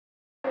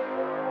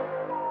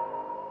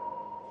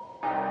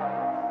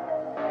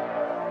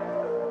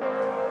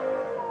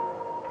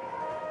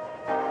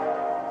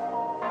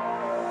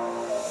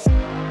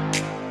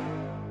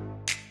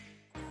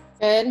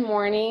Good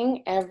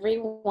morning,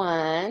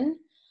 everyone.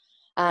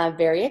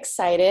 Very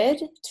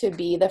excited to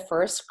be the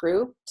first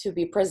group to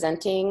be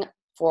presenting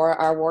for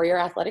our Warrior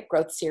Athletic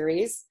Growth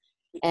Series.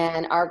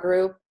 And our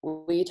group,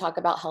 we talk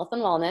about health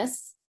and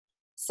wellness.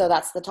 So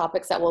that's the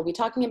topics that we'll be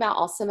talking about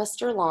all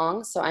semester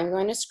long. So I'm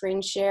going to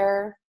screen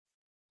share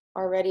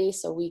already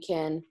so we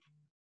can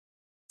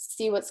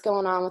see what's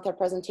going on with our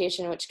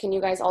presentation, which can you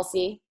guys all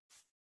see?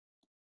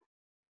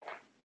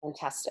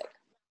 Fantastic.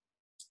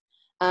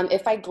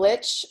 If I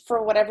glitch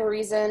for whatever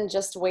reason,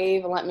 just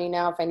wave and let me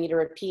know if I need to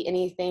repeat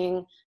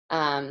anything.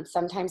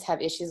 Sometimes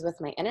have issues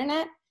with my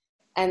internet.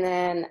 And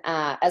then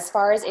as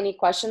far as any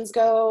questions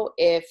go,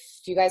 if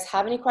you guys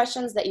have any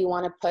questions that you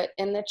want to put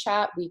in the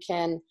chat, we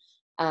can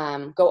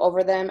go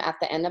over them at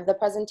the end of the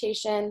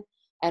presentation,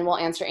 and we'll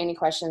answer any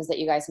questions that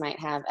you guys might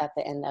have at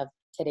the end of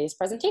today's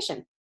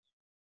presentation.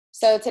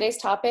 So today's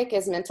topic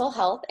is mental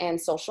health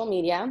and social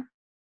media.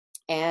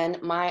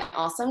 And my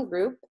awesome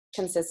group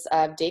consists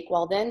of Dake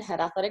Weldon,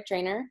 head athletic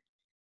trainer,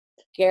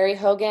 Gary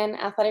Hogan,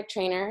 athletic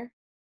trainer,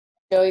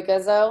 Joey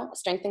Guzzo,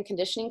 strength and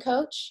conditioning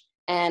coach,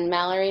 and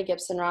Mallory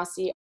Gibson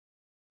Rossi,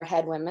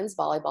 head women's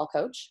volleyball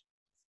coach.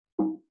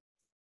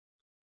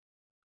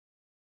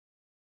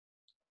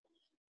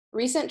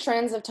 Recent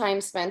trends of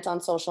time spent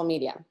on social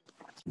media.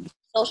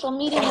 Social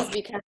media has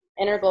become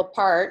an integral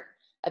part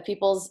of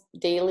people's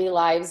daily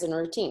lives and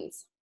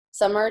routines.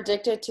 Some are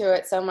addicted to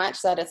it so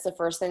much that it's the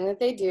first thing that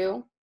they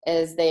do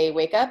is they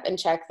wake up and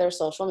check their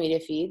social media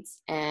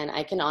feeds, and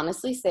I can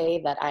honestly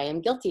say that I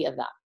am guilty of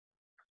that.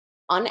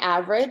 On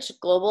average,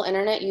 global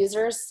internet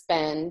users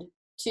spend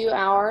 2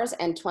 hours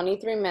and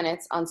 23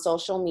 minutes on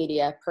social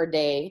media per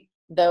day,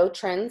 though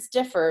trends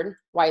differed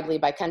widely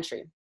by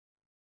country.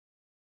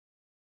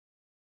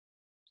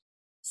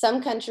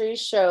 Some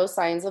countries show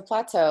signs of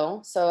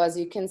plateau, so as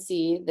you can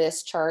see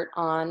this chart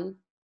on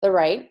the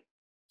right,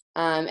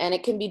 and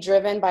it can be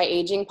driven by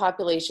aging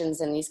populations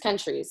in these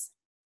countries.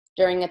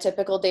 During a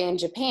typical day in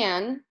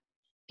Japan,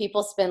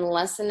 people spend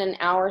less than an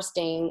hour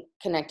staying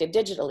connected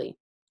digitally.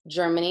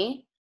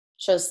 Germany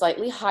shows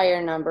slightly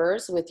higher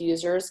numbers, with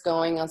users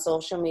going on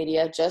social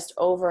media just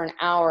over an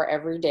hour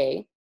every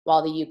day,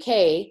 while the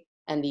UK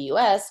and the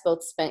US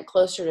both spent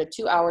closer to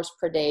 2 hours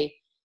per day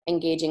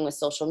engaging with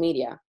social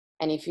media.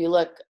 And if you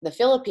look, the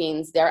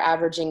Philippines, they're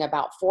averaging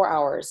about 4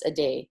 hours a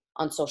day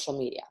on social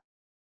media.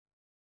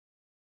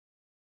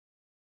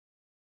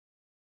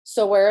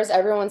 So where is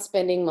everyone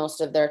spending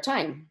most of their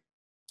time?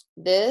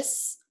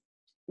 This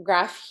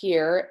graph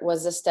here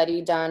was a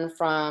study done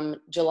from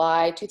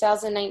July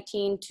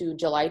 2019 to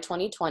July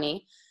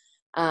 2020.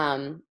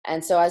 And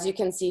so as you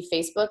can see,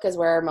 Facebook is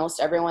where most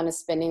everyone is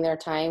spending their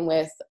time,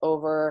 with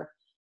over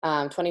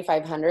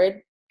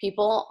 2,500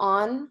 people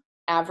on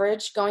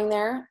average going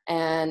there,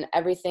 and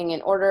everything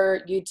in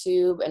order,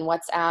 YouTube and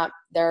WhatsApp,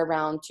 they're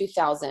around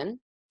 2,000.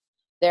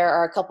 There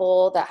are a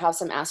couple that have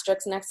some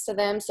asterisks next to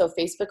them. So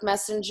Facebook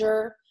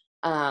Messenger,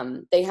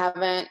 they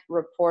haven't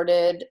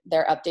reported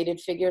their updated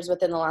figures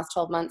within the last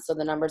 12 months, so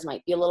the numbers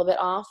might be a little bit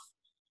off.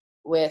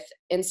 With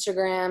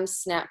Instagram,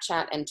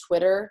 Snapchat, and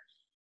Twitter,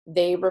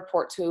 they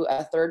report to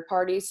a third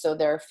party, so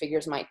their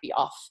figures might be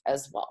off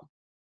as well,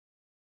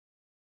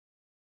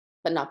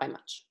 but not by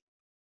much.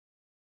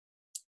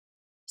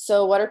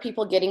 So what are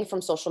people getting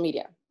from social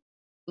media?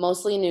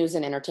 Mostly news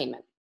and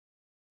entertainment.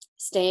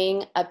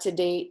 Staying up to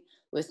date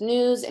with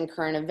news and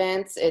current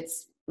events,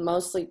 it's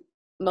most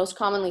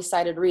commonly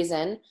cited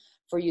reason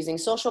for using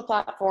social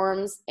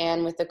platforms,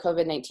 and with the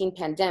COVID-19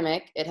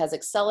 pandemic, it has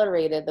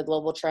accelerated the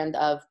global trend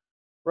of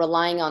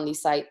relying on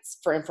these sites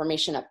for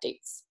information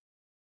updates.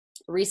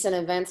 Recent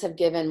events have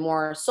given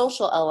more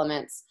social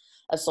elements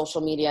of social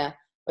media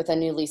with a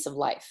new lease of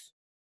life.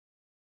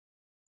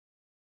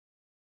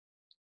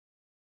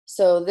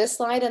 So this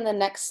slide and the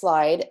next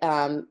slide,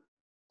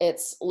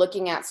 it's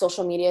looking at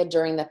social media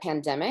during the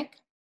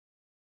pandemic.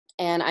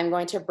 And I'm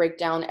going to break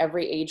down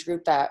every age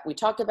group that we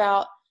talk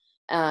about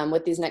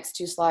with these next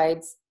two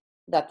slides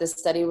that this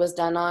study was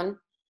done on.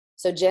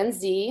 So Gen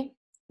Z,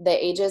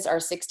 the ages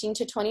are 16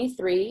 to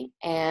 23,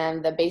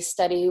 and the base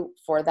study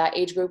for that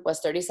age group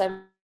was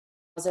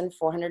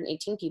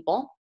 37,418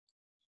 people.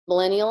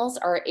 Millennials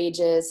are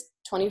ages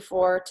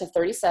 24 to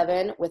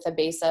 37 with a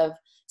base of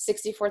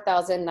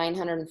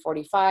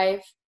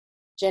 64,945.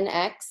 Gen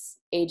X,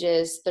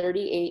 ages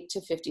 38 to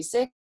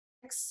 56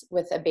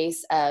 with a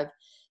base of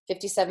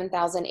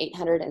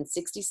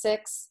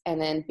 57,866,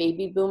 and then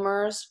baby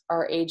boomers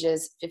are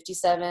ages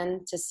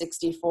 57 to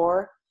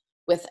 64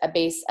 with a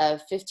base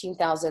of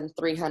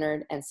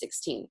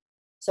 15,316.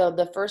 So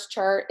the first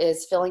chart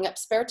is filling up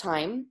spare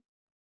time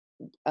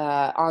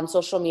on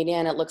social media,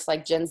 and it looks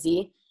like Gen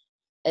Z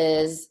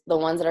is the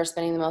ones that are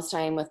spending the most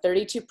time with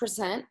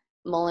 32%.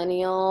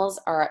 Millennials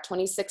are at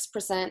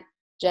 26%,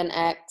 Gen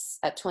X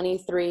at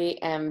 23%,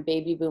 and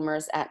baby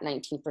boomers at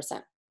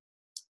 19%.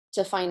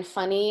 To find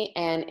funny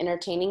and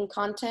entertaining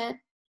content,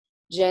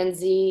 Gen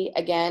Z,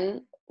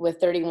 again,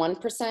 with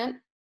 31%,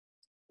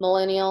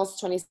 millennials,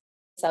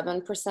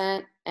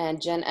 27%,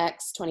 and Gen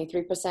X,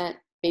 23%,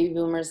 baby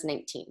boomers,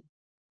 19%.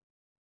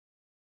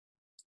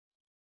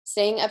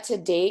 Staying up to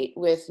date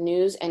with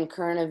news and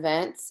current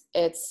events,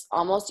 it's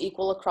almost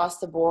equal across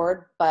the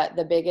board, but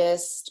the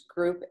biggest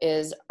group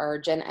is our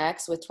Gen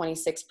X with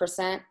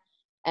 26%,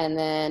 and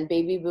then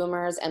baby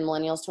boomers and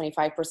millennials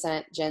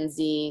 25%, Gen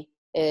Z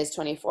is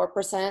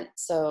 24%.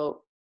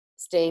 So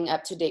staying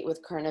up to date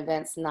with current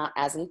events, not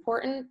as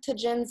important to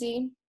Gen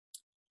Z.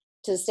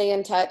 To stay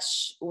in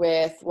touch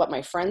with what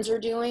my friends are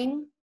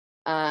doing,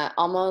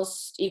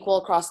 almost equal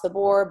across the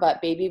board, but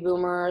baby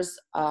boomers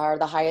are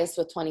the highest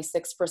with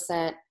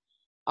 26%.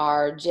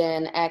 Our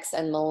Gen X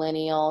and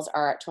millennials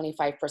are at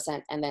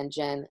 25%, and then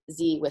Gen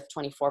Z with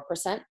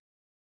 24%.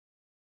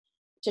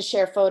 To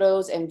share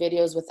photos and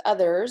videos with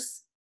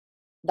others,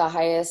 the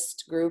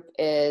highest group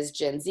is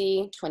Gen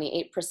Z,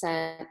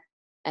 28%,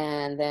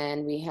 and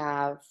then we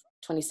have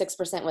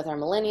 26% with our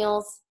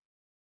millennials,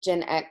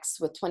 Gen X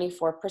with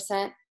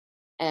 24%,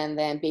 and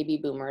then baby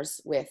boomers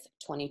with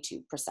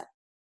 22%.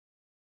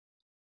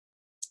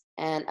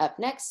 And up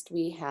next,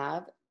 we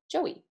have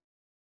Joey.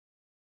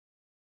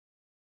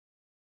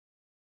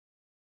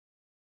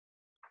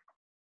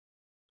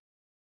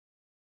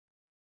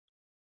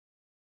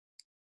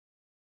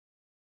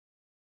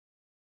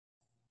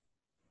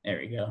 There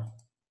we go.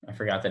 I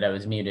forgot that I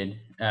was muted.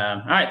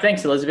 All right,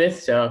 thanks,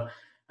 Elizabeth. So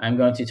I'm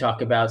going to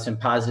talk about some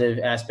positive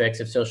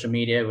aspects of social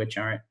media, which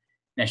aren't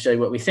necessarily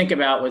what we think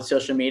about with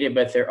social media,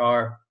 but there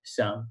are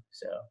some.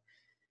 So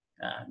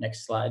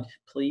next slide,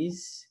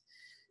 please.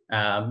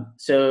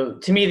 So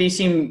to me, these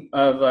seem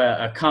of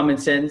a common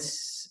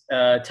sense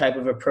type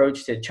of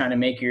approach to trying to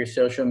make your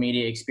social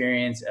media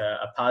experience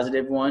a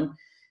positive one.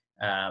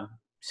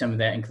 Some of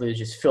that includes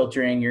just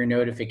filtering your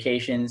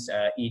notifications.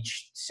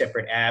 Each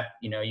separate app,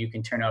 you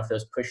can turn off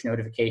those push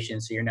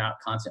notifications so you're not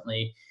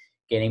constantly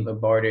getting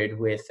bombarded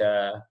with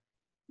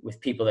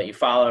people that you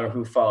follow or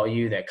who follow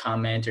you that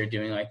comment or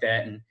doing like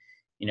that. And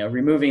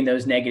removing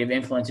those negative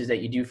influences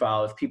that you do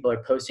follow. If people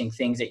are posting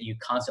things that you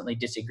constantly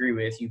disagree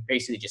with, you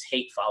basically just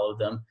hate follow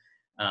them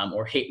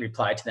or hate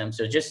reply to them.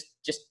 So just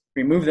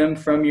remove them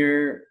from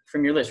your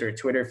list, or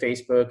Twitter,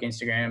 Facebook,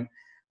 Instagram,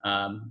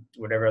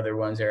 whatever other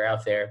ones are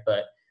out there.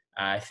 But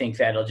I think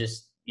that'll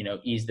just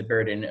ease the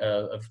burden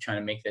of trying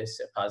to make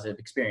this a positive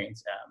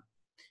experience.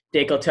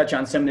 Dake will touch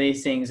on some of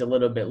these things a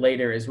little bit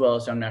later as well,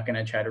 so I'm not going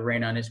to try to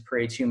rain on his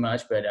parade too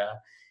much, but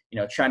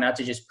try not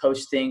to just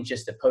post things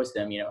just to post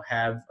them.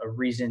 Have a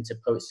reason to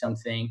post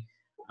something,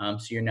 so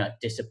you're not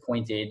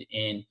disappointed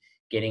in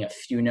getting a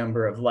few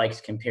number of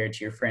likes compared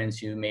to your friends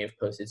who may have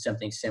posted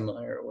something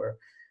similar, or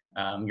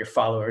your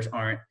followers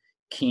aren't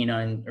keen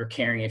on or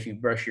caring if you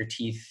brush your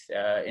teeth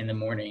in the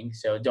morning.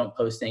 So don't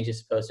post things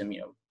just to post them.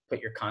 Put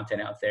your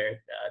content out there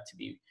to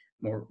be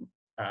more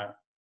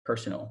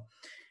personal.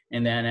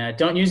 And then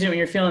don't use it when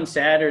you're feeling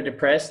sad or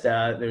depressed.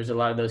 There's a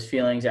lot of those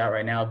feelings out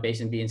right now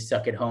based on being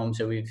stuck at home.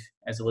 So we've,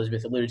 as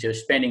Elizabeth alluded to,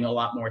 spending a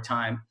lot more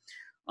time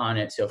on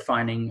it. So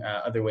finding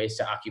other ways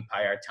to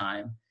occupy our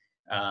time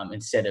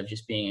instead of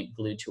just being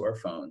glued to our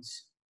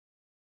phones.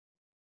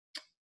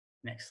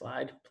 Next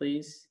slide,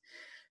 please.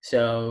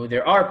 So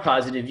there are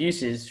positive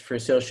uses for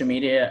social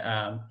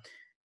media.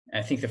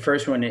 I think the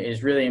first one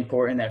is really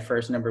important, that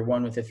first number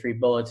one with the 3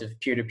 bullets of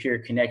peer-to-peer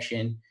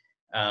connection.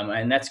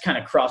 And that's kind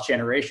of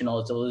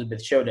cross-generational, as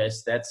Elizabeth showed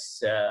us.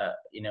 That's,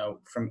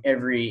 from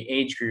every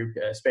age group,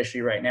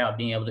 especially right now,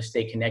 being able to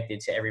stay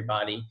connected to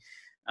everybody.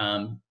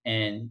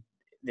 And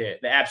the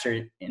apps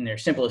are, in their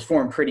simplest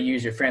form, pretty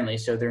user-friendly.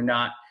 So they're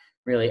not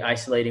really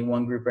isolating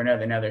one group or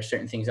another. Now, there's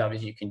certain things,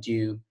 obviously, you can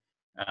do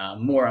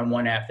more on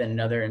one app than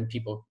another, and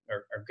people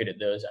are good at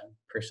those. I'm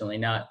personally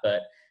not.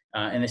 But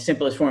in the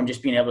simplest form,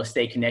 just being able to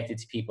stay connected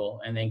to people.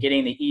 And then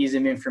getting the ease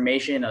of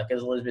information, like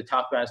as Elizabeth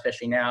talked about,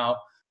 especially now,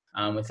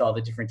 with all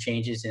the different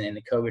changes in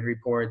the COVID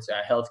reports,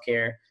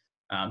 healthcare,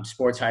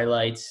 sports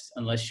highlights,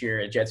 unless you're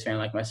a Jets fan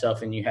like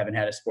myself and you haven't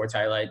had a sports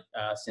highlight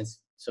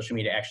since social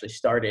media actually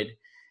started.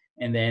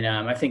 And then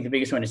I think the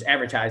biggest one is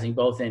advertising,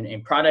 both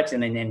in products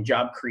and then in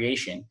job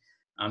creation.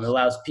 It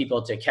allows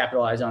people to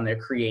capitalize on their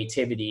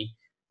creativity.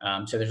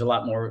 So there's a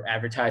lot more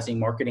advertising,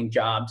 marketing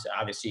jobs.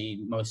 Obviously,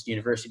 most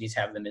universities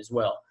have them as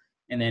well.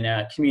 And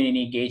then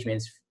community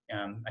engagements.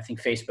 I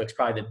think Facebook's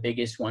probably the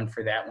biggest one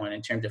for that one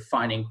in terms of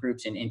finding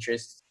groups and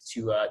interests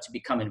to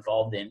become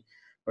involved in,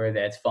 whether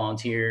that's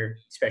volunteer,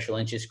 special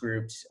interest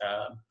groups,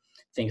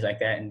 things like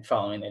that, and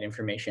following that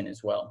information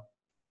as well.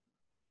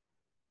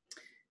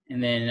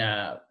 And then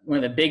one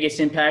of the biggest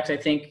impacts, I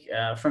think,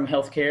 from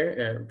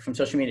healthcare, from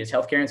social media is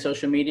healthcare and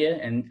social media.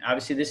 And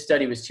obviously this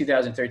study was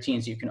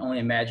 2013, so you can only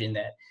imagine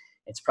that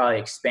it's probably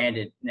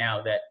expanded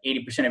now that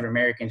 80% of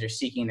Americans are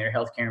seeking their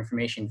healthcare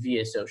information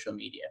via social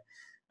media.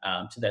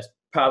 So that's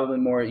probably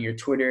more your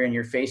Twitter and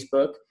your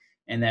Facebook,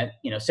 and that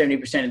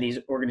 70% of these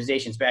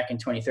organizations back in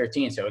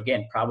 2013. So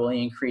again,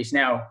 probably increased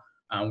now.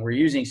 We're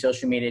using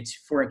social media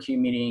for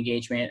community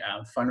engagement,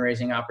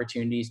 fundraising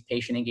opportunities,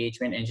 patient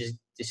engagement, and just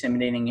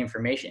disseminating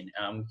information.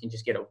 We can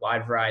just get a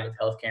wide variety of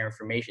healthcare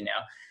information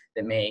now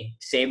that may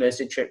save us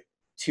a trip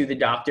to the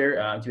doctor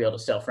to be able to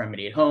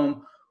self-remedy at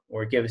home,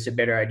 or give us a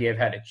better idea of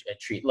how to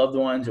treat loved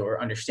ones,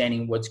 or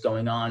understanding what's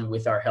going on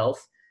with our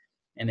health.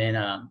 And then,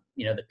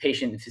 the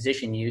patient and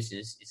physician use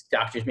is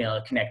doctors being able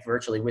to connect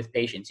virtually with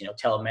patients.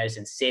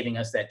 Telemedicine saving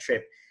us that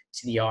trip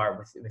to the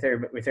ER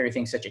with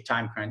everything such a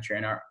time cruncher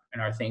and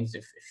our things.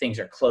 If things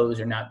are closed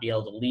or not be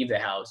able to leave the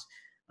house,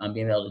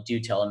 being able to do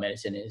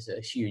telemedicine is a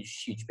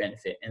huge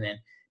benefit. And then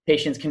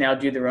patients can now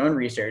do their own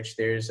research.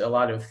 There's a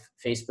lot of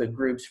Facebook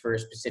groups for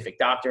specific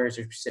doctors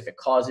or specific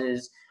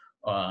causes,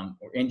 or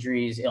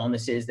injuries,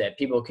 illnesses, that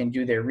people can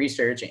do their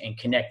research and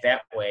connect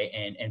that way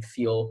and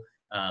feel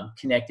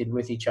connected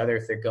with each other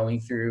if they're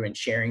going through and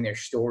sharing their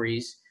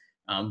stories,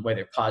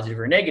 whether positive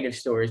or negative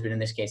stories, but in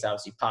this case,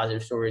 obviously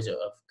positive stories of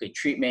good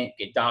treatment,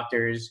 good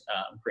doctors,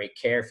 great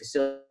care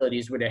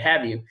facilities, what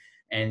have you,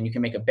 and you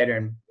can make a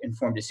better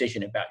informed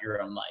decision about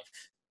your own life.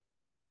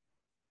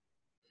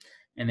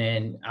 And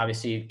then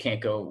obviously you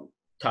can't go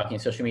talking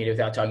social media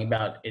without talking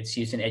about its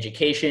use in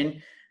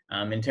education.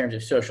 In terms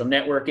of social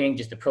networking,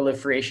 just the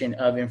proliferation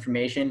of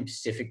information,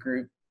 specific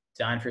group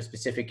designed for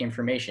specific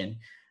information.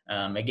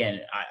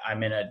 Again,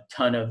 I'm in a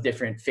ton of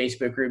different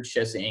Facebook groups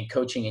just in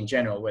coaching in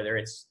general, whether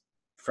it's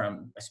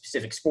from a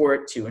specific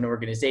sport to an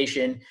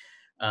organization.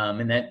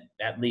 And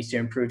that leads to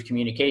improved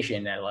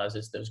communication. That allows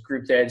us, those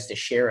group threads, to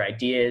share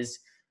ideas.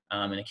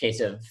 In the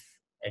case of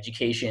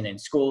education and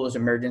schools,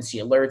 emergency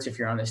alerts, if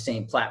you're on the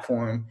same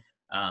platform.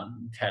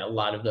 We've had a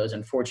lot of those,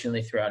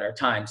 unfortunately, throughout our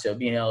time. So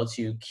being able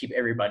to keep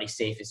everybody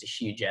safe is a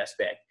huge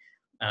aspect.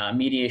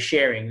 Media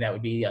sharing, that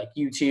would be like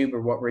YouTube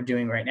or what we're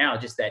doing right now,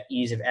 just that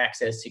ease of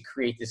access to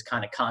create this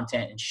kind of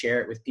content and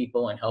share it with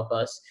people and help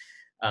us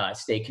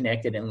stay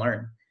connected and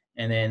learn.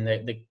 And then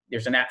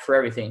there's an app for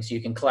everything, so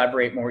you can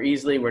collaborate more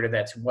easily, whether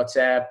that's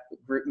WhatsApp,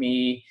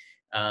 GroupMe,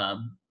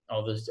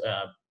 all those.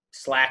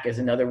 Slack is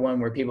another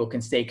one where people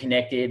can stay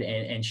connected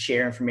and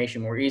share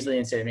information more easily.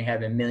 Instead of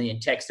having a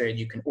million text threads,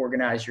 you can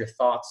organize your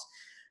thoughts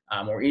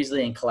more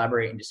easily and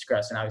collaborate and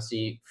discuss. And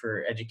obviously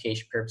for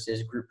education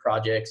purposes, group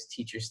projects,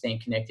 teachers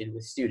staying connected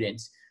with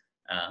students,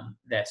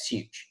 that's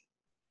huge.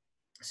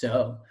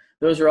 So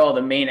those are all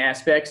the main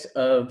aspects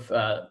of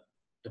the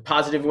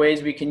positive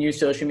ways we can use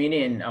social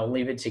media. And I'll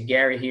leave it to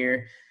Gary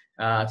here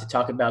to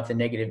talk about the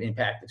negative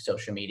impact of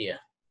social media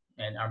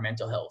and our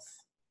mental health.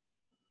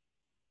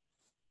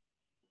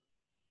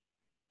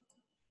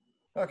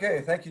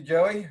 Okay, thank you,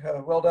 Joey.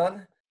 Well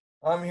done.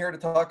 I'm here to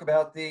talk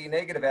about the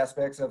negative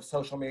aspects of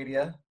social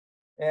media.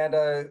 And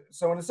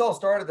so when this all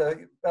started,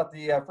 about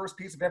the first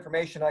piece of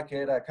information I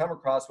could come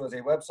across was a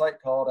website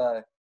called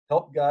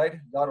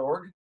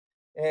helpguide.org.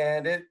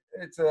 And it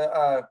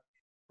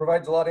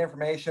provides a lot of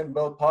information,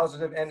 both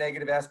positive and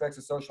negative aspects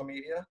of social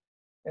media.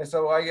 And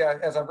so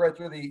as I've read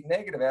through the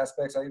negative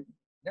aspects, I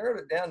narrowed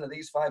it down to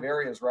these 5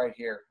 areas right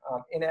here.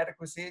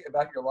 Inadequacy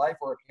about your life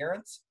or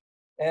appearance,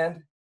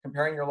 and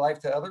comparing your life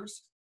to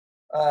others.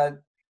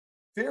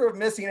 Fear of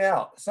missing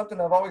out, something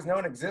I've always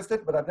known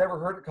existed, but I've never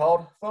heard it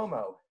called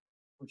FOMO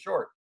for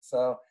short.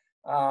 So,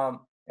 and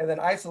then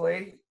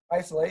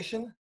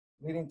isolation,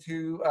 leading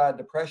to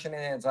depression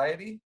and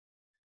anxiety,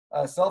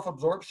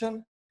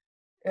 self-absorption,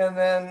 and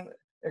then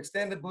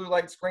extended blue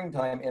light screen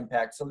time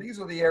impact. So these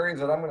are the areas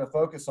that I'm going to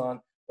focus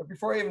on. But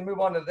before I even move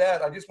on to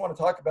that, I just want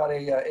to talk about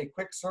a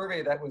quick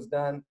survey that was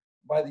done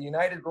by the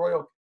United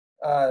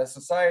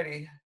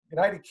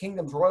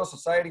Kingdom's Royal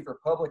Society for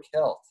Public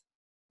Health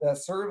that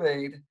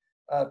surveyed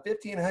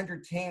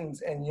 1,500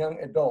 teens and young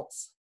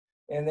adults,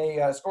 and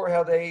they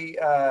surveyed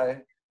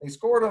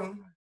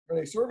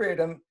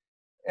them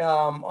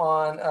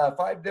on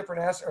 5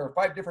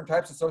 different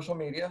types of social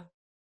media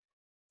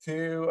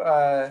to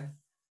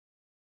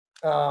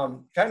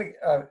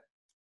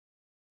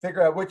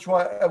figure out which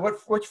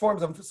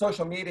forms of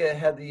social media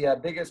had the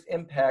biggest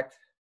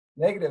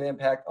negative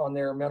impact on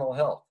their mental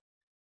health.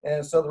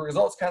 And so the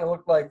results kind of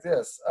looked like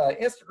this.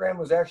 Instagram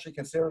was actually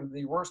considered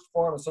the worst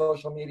form of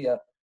social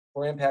media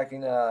for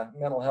impacting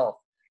mental health,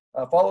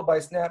 followed by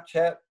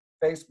Snapchat,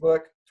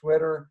 Facebook,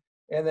 Twitter,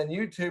 and then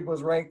YouTube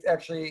was ranked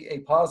actually a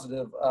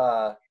positive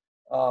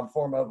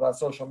form of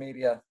social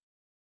media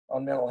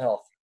on mental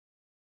health.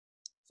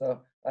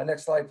 So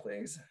next slide,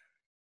 please.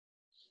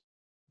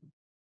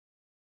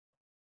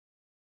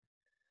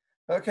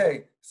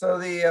 Okay, so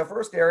the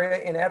first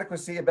area,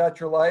 inadequacy about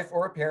your life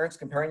or appearance,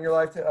 comparing your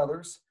life to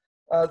others.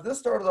 This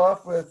started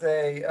off with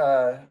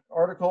a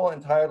article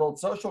entitled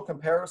Social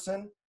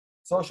Comparison,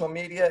 Social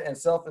Media, and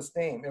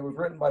Self-Esteem. It was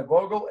written by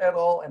Vogel et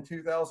al. In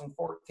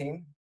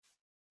 2014.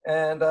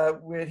 And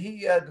what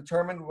he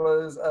determined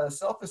was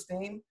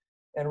self-esteem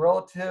and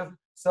relative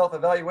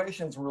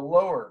self-evaluations were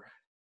lower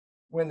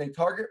when the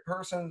target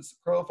person's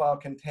profile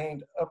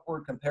contained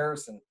upward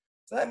comparison.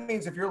 So that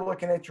means if you're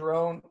looking at your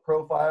own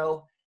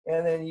profile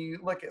and then you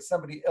look at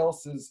somebody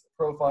else's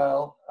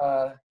profile,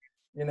 how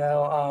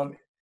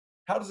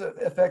does it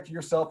affect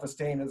your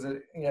self-esteem?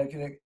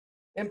 Can it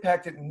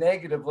impact it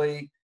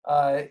negatively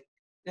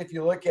if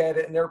you look at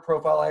it and their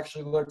profile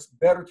actually looks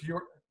better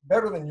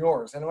than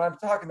yours? And when I'm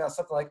talking about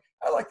something like,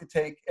 I like to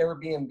take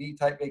Airbnb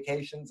type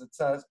vacations. It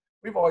says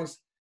we've always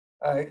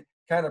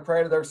kind of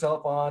prided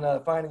ourselves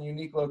on finding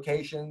unique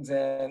locations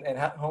and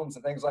homes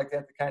and things like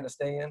that to kind of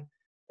stay in.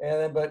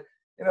 But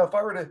if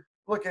I were to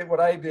look at what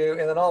I do,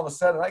 and then all of a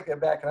sudden I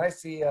get back and I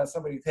see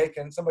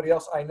somebody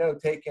else I know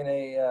taking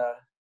a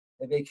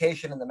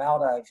vacation in the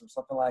Maldives or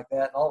something like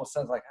that, and all of a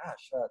sudden it's like, ah,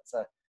 shucks,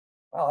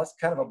 wow, that's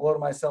kind of a blow to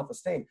my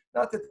self-esteem.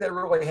 Not that that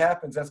really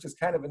happens. That's just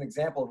kind of an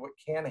example of what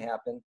can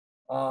happen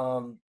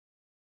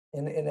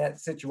in that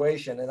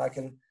situation, and I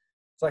can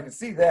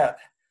see that.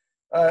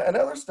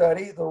 Another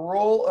study, the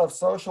role of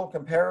social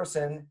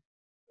comparison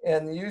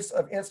and the use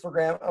of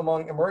Instagram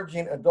among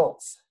emerging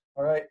adults.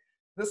 All right,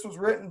 this was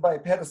written by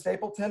Petta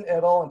Stapleton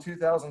et al. In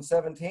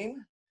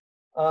 2017,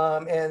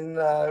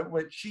 and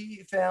what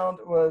she found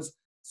was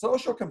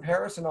social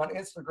comparison on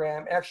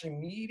Instagram actually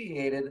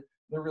mediated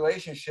the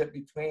relationship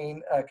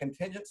between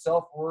contingent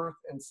self-worth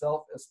and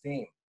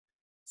self-esteem.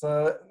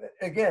 So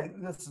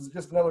again, this is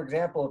just another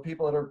example of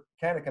people that are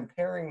kind of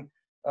comparing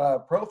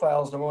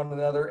profiles to one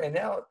another, and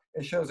now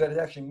it shows that it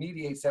actually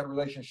mediates that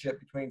relationship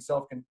between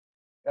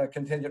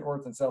contingent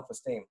worth and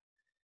self-esteem.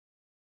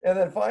 And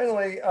then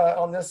finally,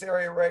 on this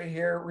area right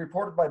here,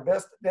 reported by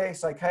Best Day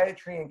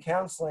Psychiatry and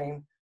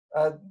Counseling,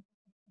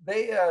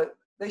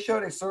 they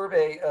showed a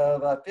survey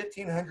of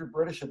 1,500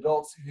 British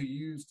adults who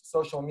used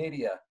social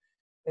media.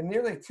 And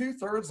nearly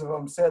 2/3 of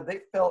them said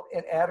they felt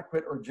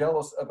inadequate or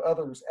jealous of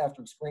others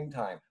after screen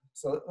time.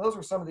 So those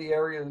are some of the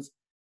areas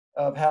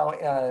of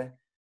how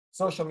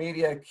social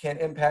media can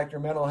impact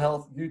your mental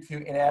health due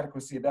to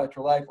inadequacy about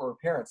your life or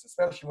appearance,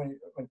 especially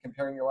when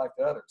comparing your life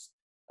to others.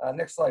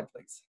 Next slide,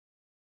 please.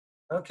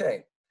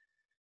 Okay,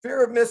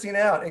 fear of missing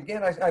out.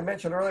 Again, I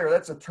mentioned earlier,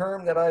 that's a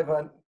term that I've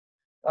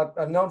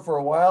known for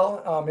a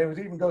while. It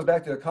even goes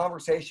back to a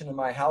conversation in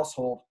my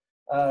household,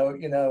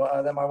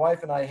 that my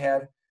wife and I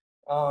had.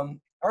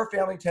 Our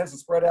family tends to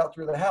spread out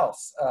through the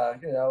house.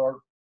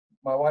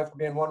 My wife will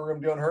be in one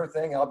room doing her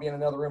thing, I'll be in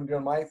another room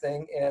doing my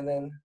thing, and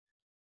then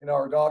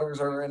our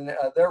daughters are in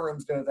their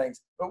rooms doing things.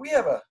 But we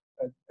have a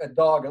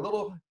dog, a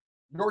little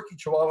Yorkie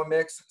Chihuahua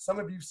mix. Some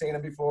of you've seen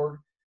him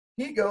before.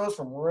 He goes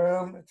from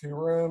room to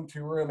room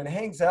to room and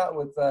hangs out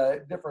with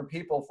different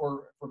people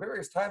for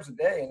various times a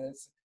day, and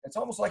it's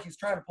almost like he's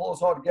trying to pull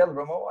us all together.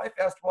 But my wife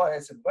asked why. I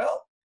said,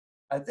 well,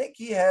 I think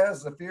he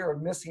has the fear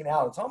of missing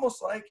out. It's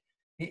almost like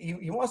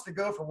he wants to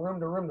go from room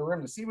to room to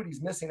room to see what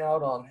he's missing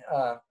out on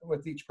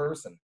with each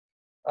person.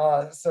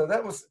 So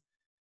that was,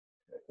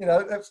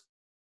 that's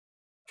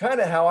kind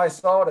of how I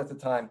saw it at the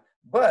time.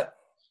 But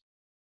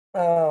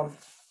I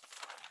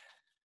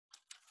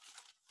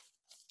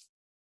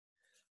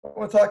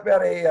want to talk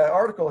about a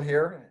article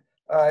here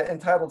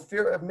entitled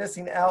 "Fear of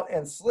Missing Out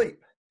and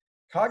Sleep: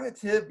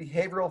 Cognitive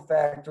Behavioral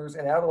Factors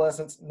in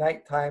Adolescents'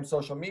 Nighttime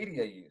Social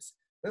Media Use."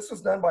 This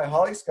was done by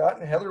Holly Scott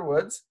and Heather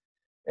Woods,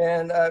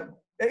 and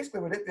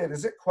basically what it did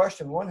is it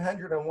questioned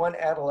 101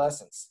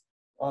 adolescents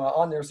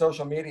on their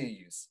social media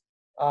use.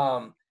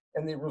 And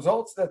the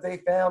results that they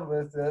found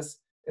with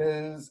this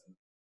is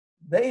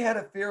they had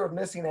a fear of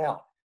missing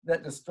out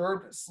that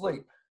disturbed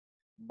sleep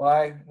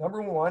by,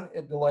 number one,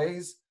 it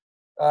delays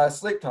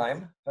sleep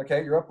time.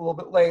 Okay, you're up a little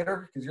bit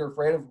later because you're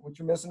afraid of what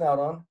you're missing out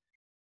on.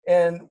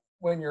 And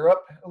when you're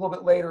up a little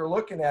bit later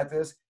looking at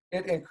this,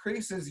 it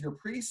increases your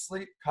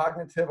pre-sleep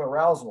cognitive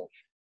arousal,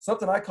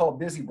 something I call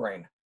busy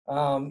brain.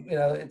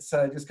 It's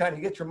just kind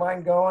of get your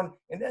mind going,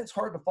 and then it's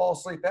hard to fall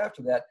asleep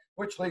after that,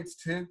 which leads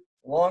to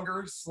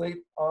longer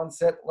sleep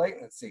onset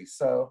latency.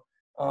 So,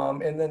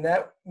 and then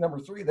that number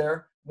 3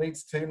 there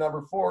leads to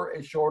number 4,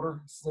 a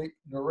shorter sleep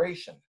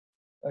duration.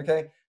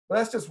 Okay, but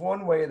that's just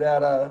one way that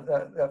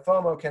that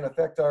FOMO can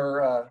affect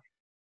our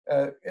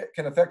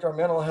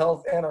mental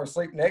health and our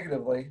sleep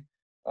negatively.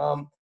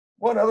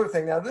 One other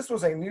thing, now this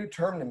was a new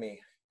term to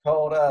me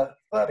called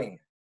thudding.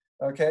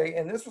 Okay,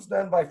 and this was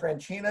done by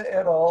Francina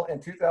et al. In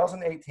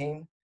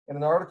 2018 in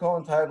an article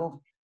entitled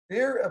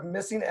 "Fear of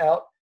Missing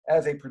Out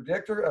as a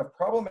Predictor of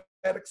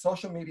Problematic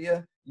Social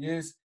Media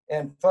Use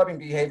and Phubbing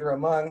Behavior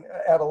Among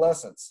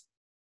Adolescents."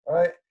 All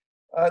right,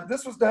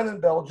 this was done in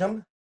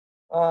Belgium,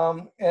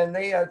 and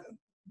they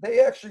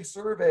actually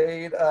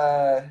surveyed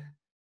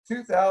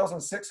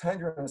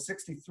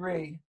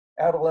 2,663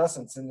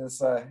 adolescents in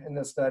this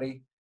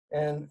study,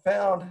 and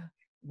found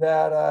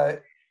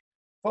that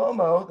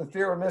FOMO, the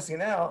fear of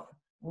missing out,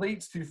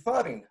 leads to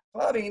phubbing.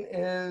 Phubbing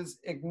is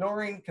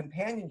ignoring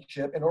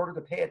companionship in order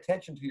to pay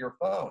attention to your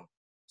phone.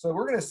 So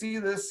we're going to see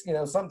this,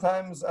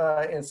 sometimes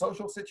in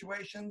social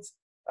situations.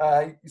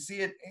 You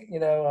see it,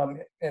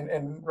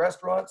 in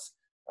restaurants.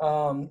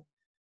 Group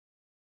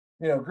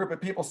of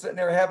people sitting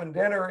there having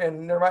dinner,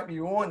 and there might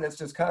be one that's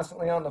just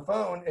constantly on the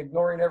phone,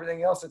 ignoring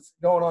everything else that's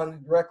going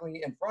on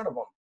directly in front of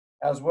them,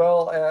 as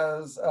well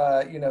as,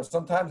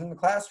 sometimes in the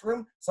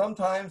classroom,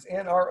 sometimes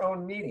in our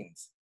own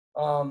meetings.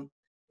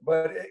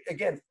 But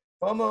again,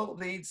 FOMO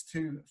leads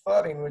to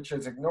phubbing, which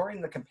is ignoring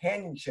the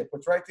companionship,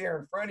 what's right there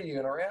in front of you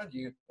and around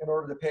you, in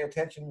order to pay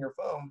attention to your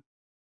phone.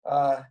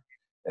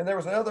 And there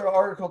was another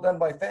article done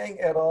by Fang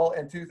et al.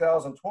 In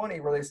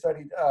 2020 where they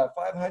studied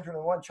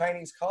 501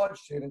 Chinese college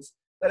students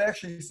that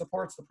actually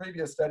supports the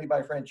previous study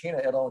by Francina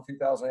et al. In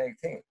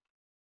 2018.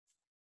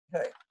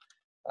 Okay,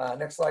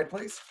 next slide,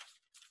 please.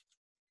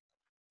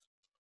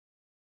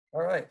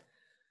 All right,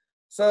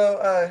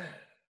 so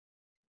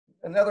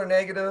Another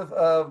negative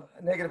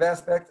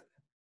aspect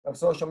of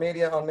social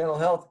media on mental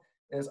health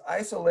is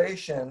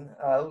isolation,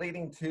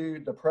 leading to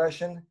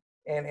depression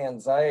and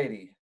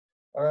anxiety.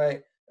 All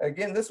right.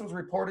 Again, this was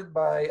reported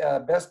by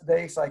Best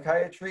Day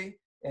Psychiatry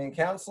and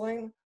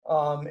Counseling,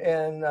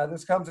 and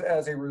this comes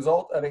as a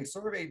result of a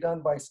survey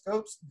done by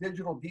Scopes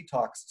Digital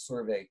Detox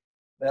Survey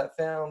that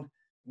found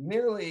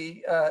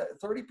nearly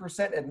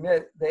 30%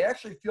 admit they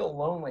actually feel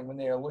lonely when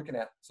they are looking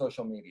at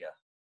social media.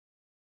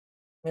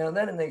 And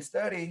then in a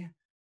study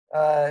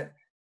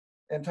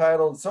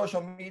entitled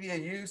Social Media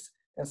Use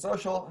and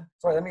Social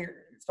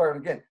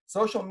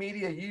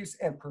media use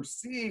and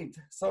perceived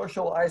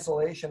social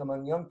isolation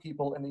among young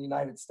people in the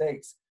United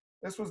States.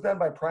 This was done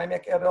by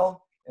Primack et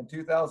al. In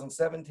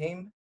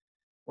 2017,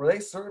 where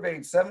they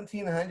surveyed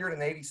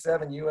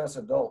 1,787 US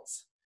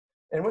adults.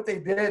 And what they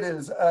did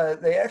is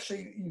they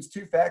actually used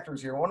two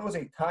factors here. One was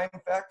a time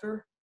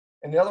factor,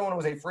 and the other one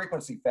was a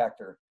frequency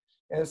factor.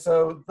 And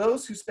so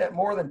those who spent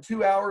more than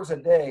 2 hours a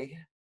day,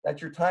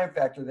 that's your time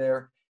factor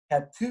there,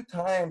 had 2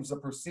 times the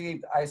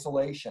perceived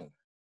isolation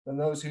than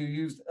those who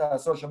used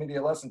social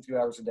media less than 2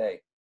 hours a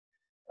day.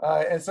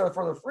 And so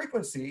for the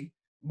frequency,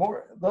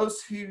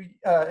 those who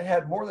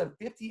had more than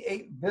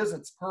 58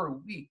 visits per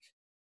week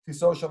to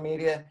social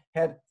media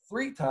had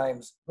 3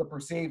 times the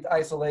perceived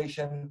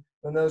isolation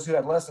than those who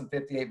had less than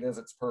 58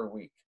 visits per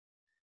week.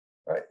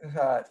 All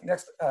right,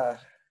 next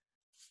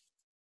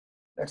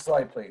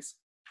slide, please.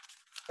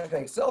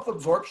 Okay,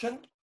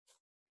 self-absorption.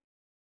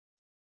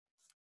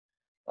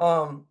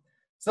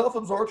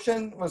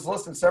 Self-absorption was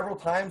listed several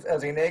times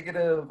as a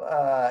negative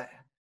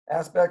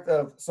aspect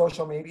of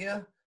social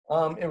media.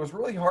 It was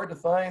really hard to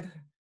find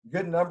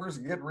good numbers,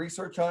 good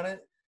research on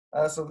it.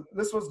 So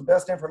this was the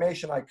best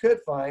information I could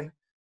find.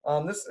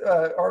 This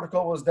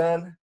article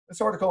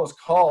was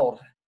called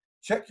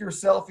 "Check Your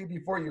Selfie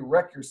Before You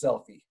Wreck Your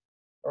Selfie."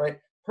 All right,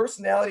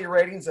 personality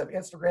ratings of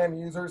Instagram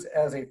users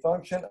as a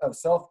function of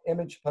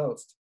self-image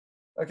post.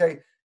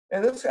 Okay,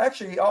 and this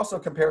actually also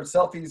compared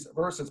selfies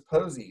versus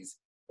posies.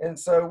 And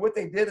so what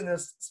they did in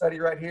this study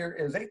right here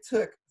is they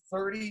took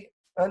 30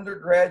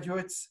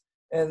 undergraduates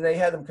and they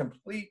had them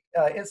complete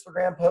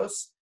Instagram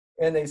posts,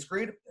 and they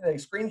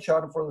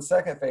screenshot them for the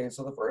second phase.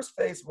 So the first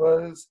phase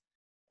was,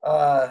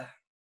 so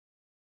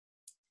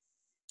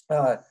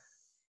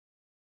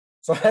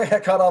I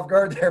got caught off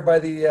guard there by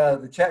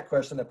the chat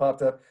question that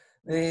popped up.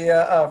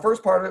 The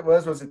first part of it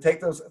was to take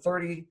those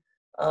 30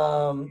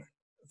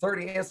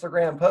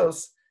 Instagram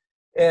posts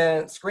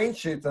and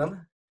screenshot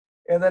them.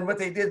 And then what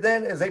they did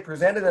then is they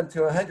presented them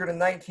to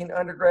 119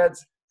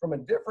 undergrads from a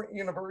different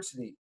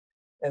university.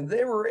 And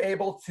they were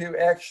able to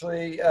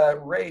actually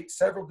rate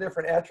several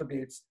different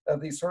attributes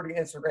of these 30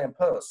 Instagram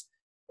posts.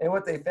 And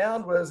what they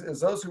found was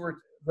those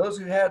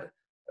who had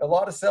a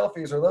lot of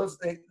selfies, or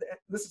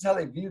this is how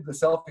they viewed the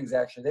selfies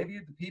actually. They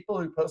viewed the people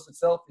who posted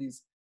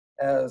selfies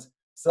as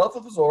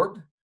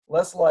self-absorbed,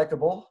 less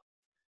likable,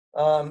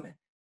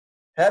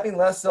 having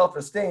less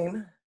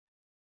self-esteem,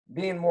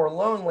 being more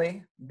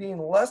lonely, being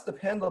less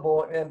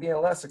dependable, and being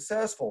less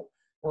successful.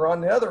 Where on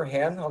the other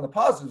hand, on the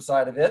positive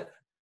side of it,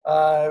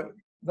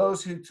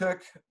 those who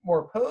took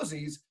more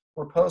posies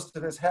were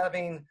posted as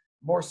having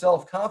more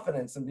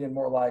self-confidence and being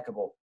more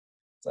likable.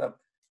 So,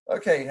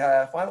 okay,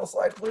 final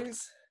slide,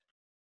 please.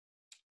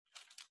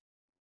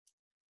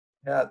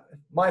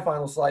 My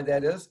final slide,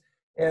 that is.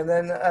 And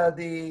then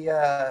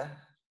the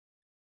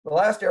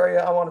last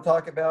area I want to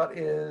talk about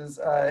is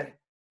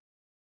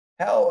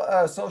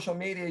how social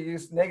media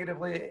use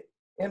negatively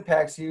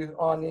impacts you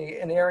on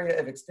an area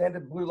of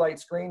extended blue light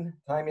screen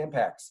time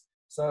impacts.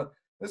 So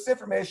this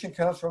information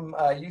comes from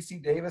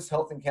UC Davis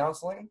Health and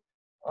Counseling.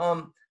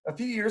 A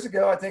few years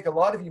ago, I think a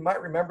lot of you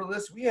might remember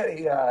this, we had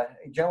a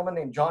gentleman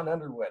named John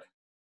Underwood,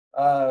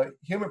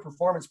 Human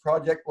Performance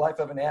Project, Life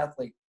of an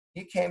Athlete.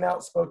 He came out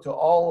and spoke to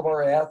all of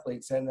our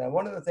athletes, and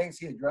one of the things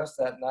he addressed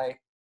that night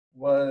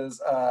was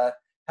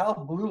how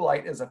blue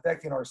light is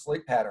affecting our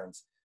sleep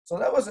patterns. So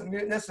that wasn't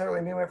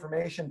necessarily new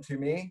information to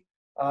me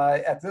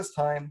at this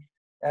time,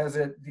 as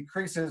it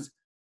decreases,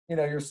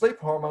 your sleep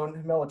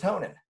hormone,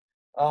 melatonin.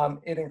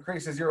 It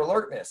increases your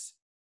alertness,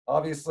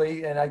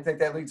 obviously, and I think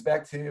that leads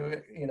back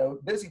to,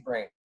 busy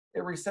brain.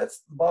 It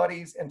resets the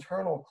body's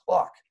internal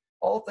clock,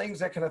 all things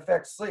that can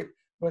affect sleep.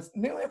 But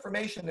new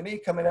information to me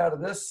coming out of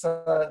this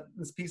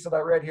this piece that I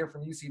read here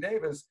from UC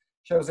Davis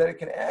shows that it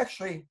can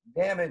actually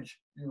damage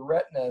your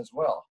retina as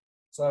well.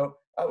 So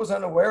I was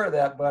unaware of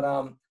that, but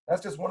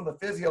that's just one of the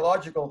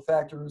physiological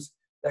factors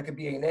that could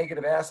be a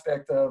negative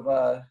aspect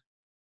of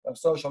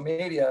social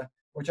media,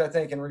 which I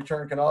think in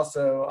return can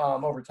also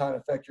over time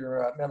affect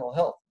your mental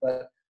health.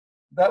 But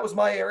that was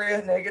my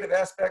area, negative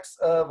aspects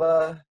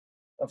of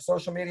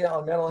social media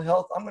on mental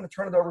health. I'm going to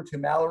turn it over to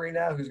Mallory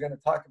now, who's going to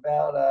talk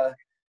about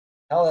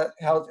how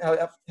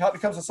it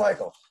becomes a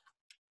cycle.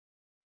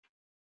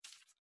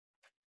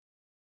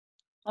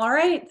 All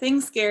right,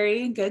 thanks,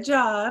 Gary. Good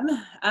job.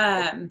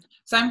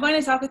 So I'm going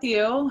to talk with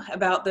you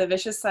about the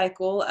vicious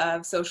cycle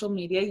of social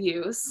media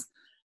use.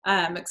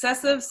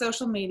 Excessive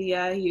social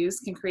media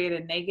use can create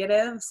a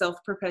negative,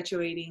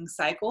 self-perpetuating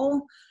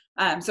cycle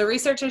So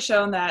research has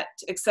shown that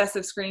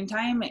excessive screen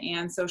time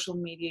and social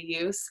media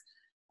use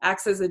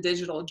acts as a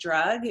digital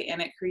drug,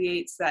 and it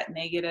creates that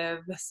negative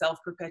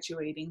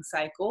self-perpetuating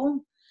cycle.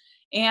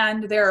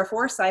 And there are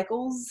 4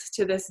 cycles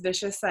to this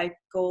vicious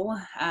cycle,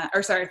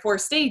 4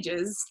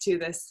 stages to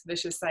this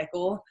vicious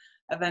cycle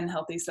of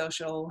unhealthy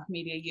social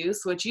media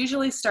use, which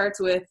usually starts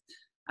with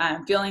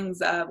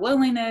feelings of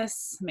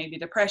loneliness, maybe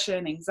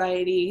depression,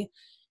 anxiety.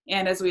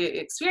 And as we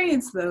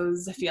experience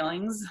those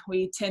feelings,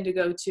 we tend to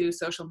go to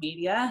social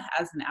media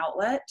as an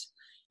outlet.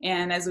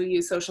 And as we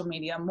use social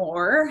media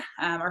more,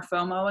 our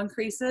FOMO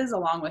increases,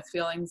 along with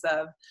feelings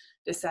of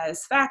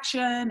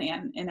dissatisfaction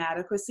and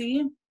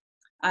inadequacy.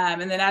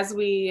 And then as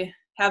we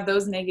have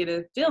those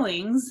negative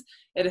feelings,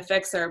 it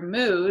affects our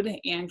mood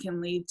and can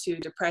lead to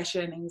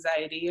depression,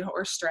 anxiety,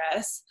 or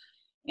stress.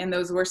 And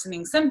those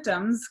worsening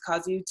symptoms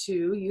cause you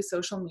to use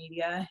social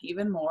media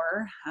even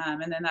more.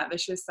 And then that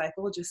vicious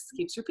cycle just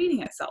keeps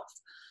repeating itself.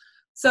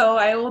 So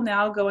I will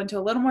now go into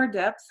a little more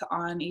depth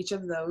on each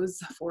of those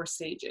 4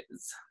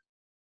 stages.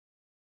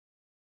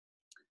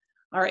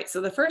 All right,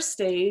 so the first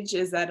stage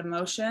is that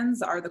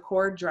emotions are the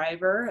core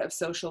driver of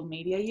social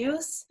media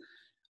use.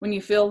 When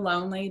you feel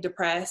lonely,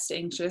 depressed,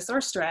 anxious,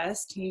 or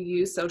stressed, you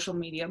use social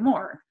media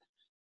more.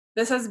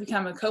 This has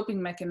become a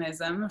coping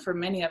mechanism for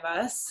many of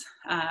us.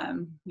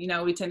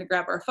 We tend to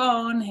grab our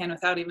phone, and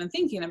without even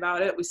thinking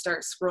about it, we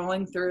start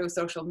scrolling through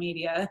social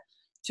media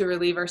to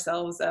relieve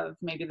ourselves of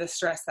maybe the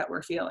stress that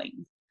we're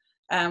feeling.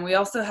 We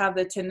also have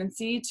the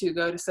tendency to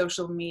go to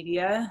social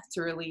media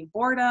to relieve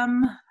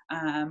boredom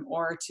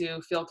or to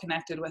feel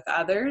connected with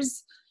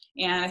others.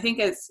 And I think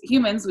as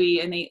humans,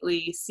 we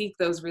innately seek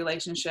those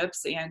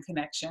relationships and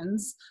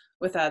connections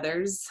with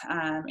others,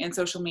 and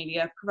social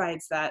media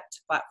provides that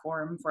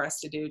platform for us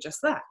to do just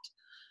that.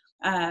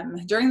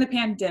 During the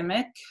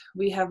pandemic,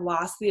 we have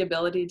lost the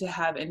ability to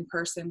have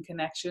in-person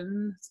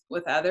connections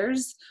with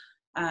others.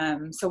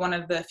 So one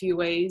of the few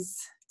ways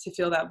to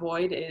fill that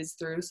void is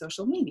through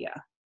social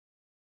media.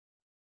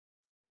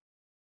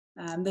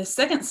 The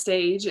second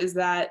stage is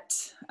that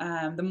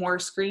the more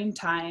screen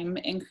time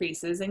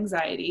increases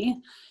anxiety.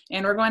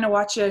 And we're going to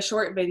watch a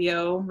short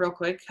video real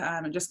quick.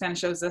 It just kind of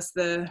shows us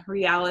the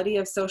reality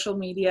of social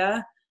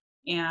media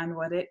and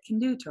what it can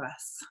do to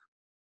us.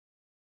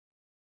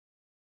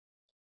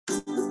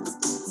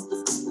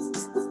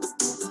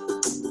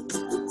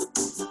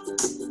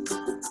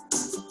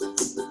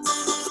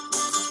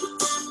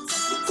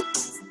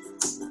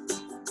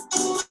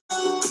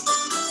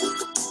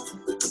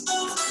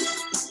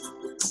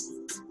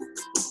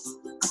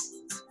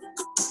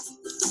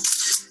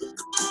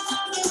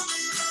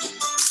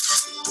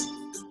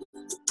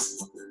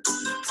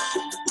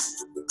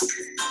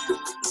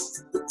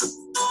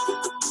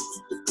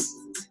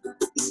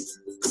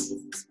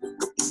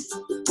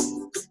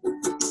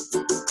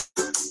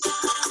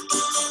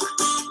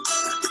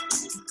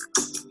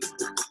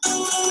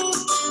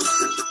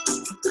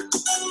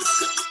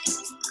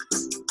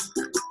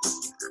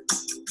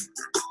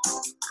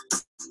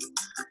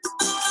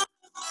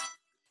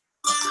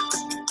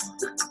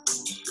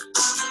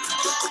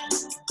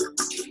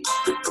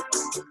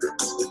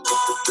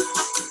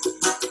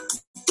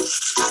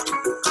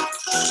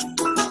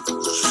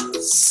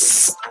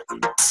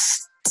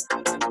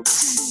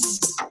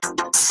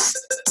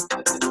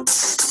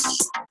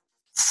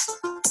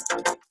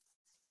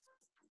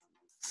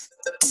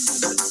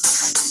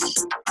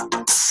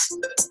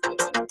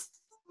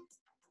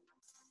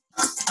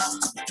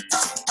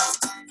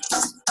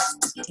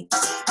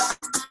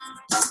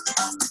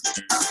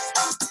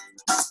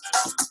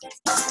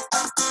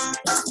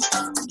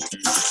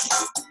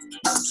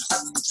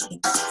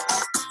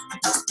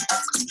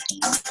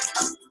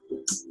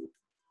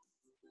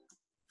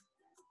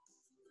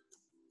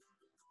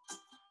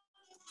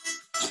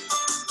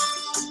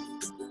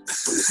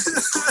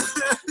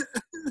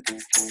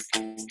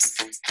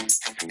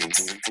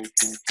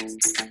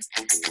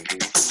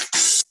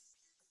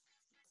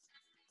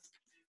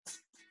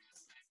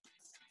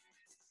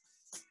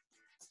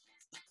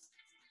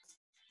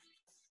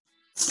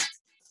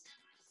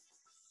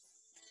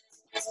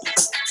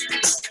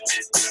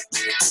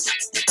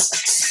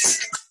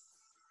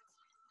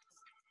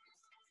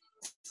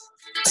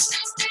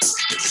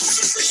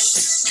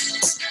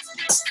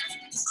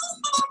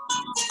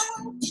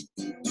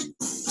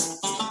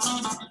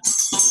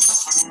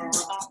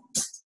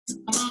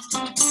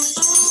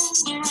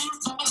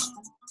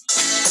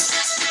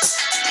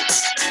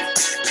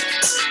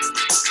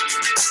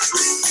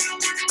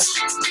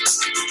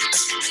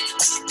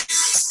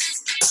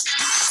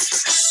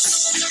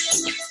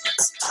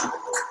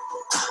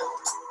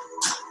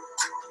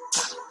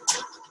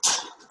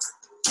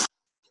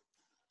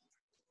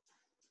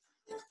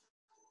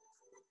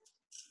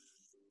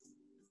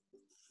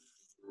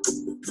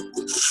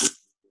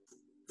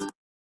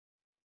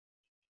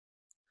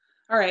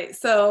 All right,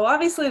 so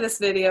obviously this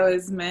video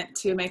is meant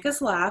to make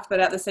us laugh, but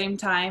at the same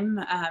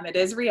time, it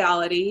is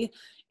reality.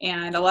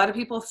 And a lot of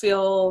people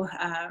feel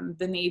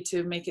the need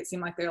to make it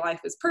seem like their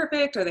life is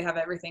perfect or they have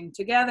everything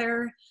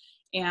together.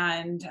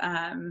 And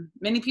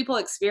many people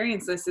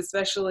experience this,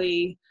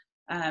 especially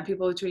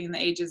people between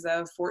the ages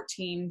of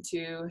 14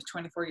 to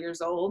 24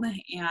 years old.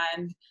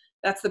 And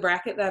that's the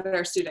bracket that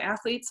our student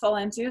athletes fall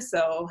into.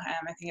 So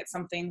I think it's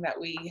something that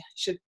we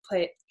should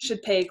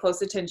pay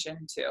close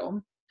attention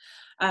to.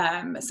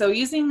 So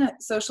using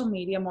social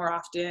media more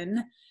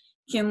often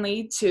can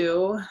lead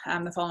to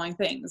the following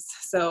things.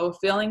 So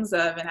feelings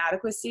of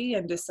inadequacy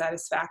and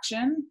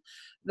dissatisfaction.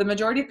 The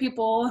majority of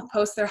people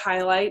post their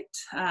highlight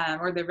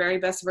or their very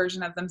best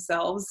version of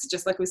themselves,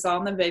 just like we saw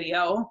in the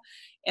video.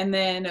 And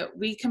then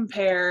we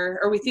compare,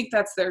 or we think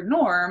that's their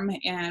norm,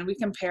 and we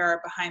compare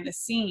our behind the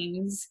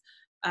scenes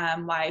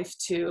life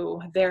to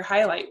their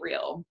highlight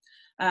reel.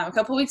 A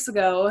couple weeks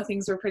ago,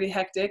 things were pretty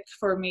hectic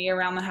for me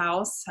around the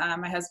house.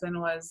 My husband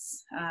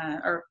was,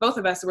 or both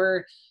of us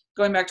were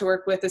going back to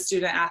work with the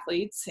student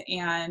athletes,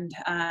 and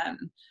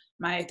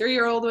my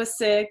 3-year-old was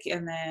sick,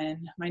 and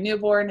then my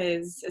newborn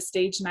is a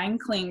stage 9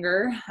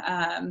 clinger.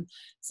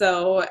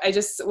 So I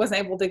just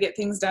wasn't able to get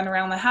things done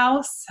around the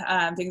house.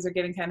 Things are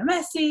getting kind of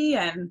messy,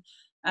 and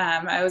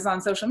I was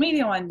on social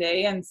media one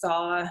day and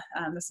saw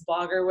this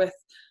blogger with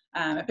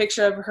a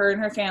picture of her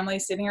and her family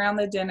sitting around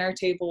the dinner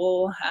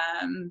table.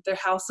 Their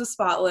house was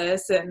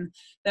spotless, and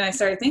then I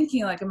started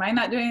thinking, like, am I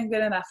not doing a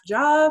good enough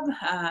job?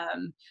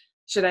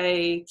 Should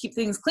I keep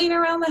things clean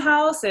around the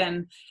house?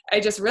 And I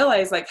just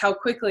realized like how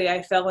quickly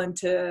I fell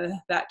into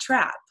that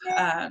trap.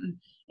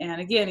 And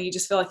again, you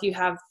just feel like you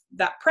have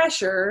that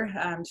pressure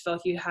to feel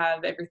like you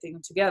have everything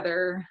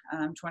together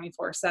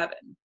 24/7.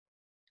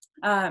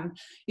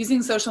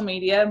 Using social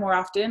media more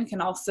often can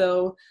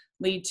also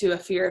lead to a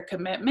fear of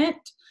commitment.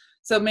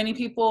 So many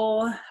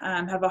people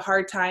have a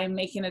hard time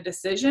making a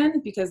decision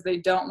because they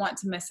don't want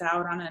to miss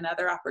out on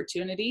another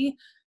opportunity.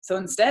 So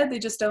instead, they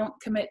just don't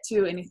commit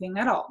to anything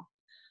at all.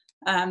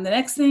 The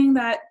next thing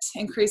that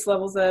increased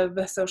levels of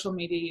social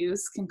media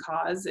use can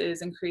cause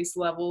is increased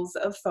levels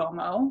of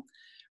FOMO.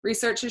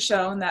 Research has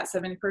shown that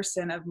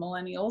 70% of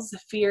millennials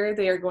fear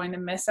they are going to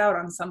miss out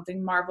on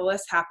something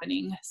marvelous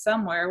happening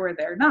somewhere where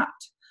they're not.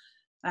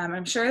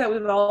 I'm sure that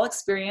we've all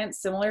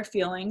experienced similar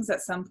feelings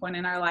at some point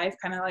in our life,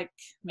 kind of like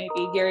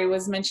maybe Gary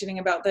was mentioning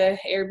about the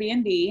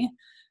Airbnb.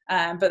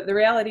 But the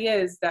reality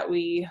is that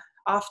we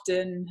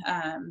often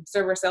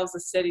serve ourselves a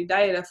steady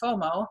diet of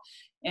FOMO.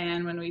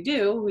 And when we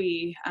do,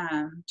 we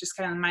just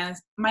kind of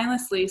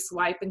mindlessly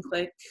swipe and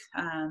click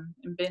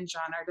and binge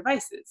on our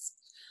devices.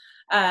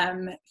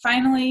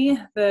 Finally,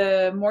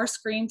 the more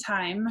screen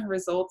time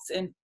results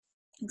in,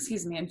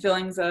 in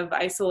feelings of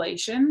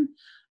isolation.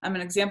 An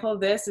example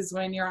of this is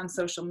when you're on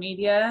social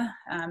media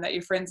that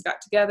your friends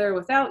got together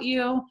without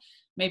you.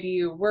 Maybe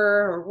you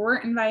were or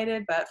weren't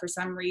invited, but for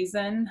some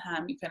reason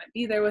you couldn't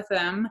be there with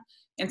them.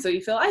 And so you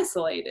feel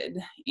isolated.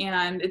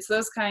 And it's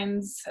those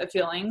kinds of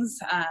feelings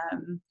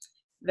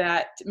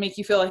that make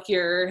you feel like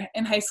you're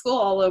in high school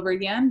all over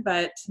again,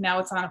 but now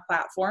it's on a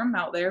platform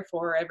out there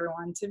for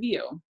everyone to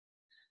view.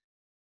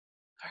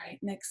 All right,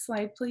 next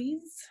slide,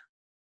 please.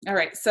 All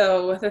right,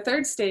 so the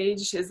third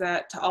stage is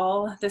that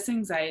all this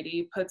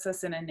anxiety puts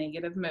us in a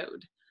negative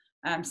mood.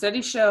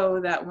 Studies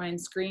show that when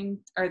screen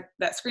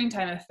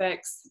time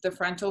affects the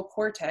frontal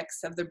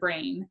cortex of the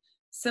brain,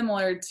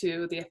 similar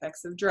to the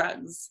effects of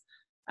drugs.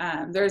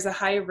 There's a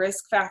high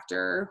risk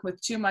factor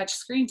with too much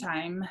screen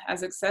time,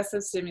 as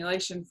excessive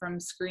stimulation from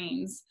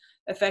screens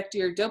affect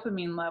your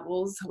dopamine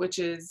levels, which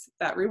is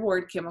that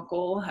reward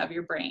chemical of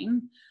your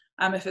brain.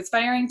 If it's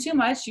firing too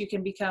much, you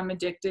can become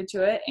addicted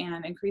to it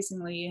and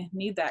increasingly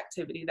need the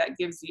activity that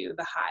gives you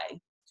the high.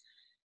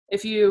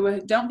 If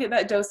you don't get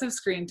that dose of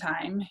screen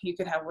time, you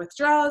could have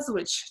withdrawals,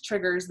 which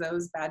triggers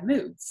those bad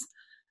moods.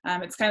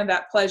 It's kind of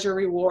that pleasure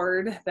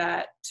reward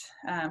that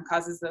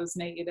causes those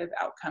negative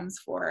outcomes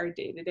for our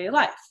day-to-day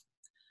life.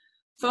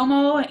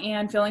 FOMO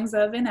and feelings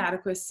of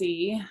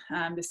inadequacy,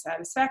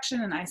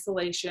 dissatisfaction, and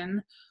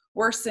isolation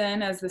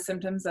worsen as the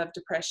symptoms of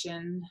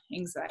depression,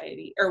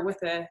 anxiety, or with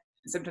the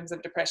symptoms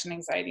of depression,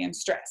 anxiety, and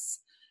stress.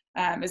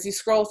 As you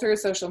scroll through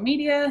social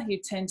media, you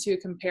tend to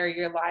compare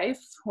your life,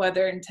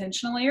 whether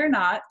intentionally or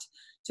not,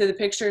 to the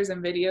pictures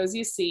and videos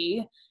you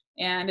see.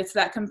 And it's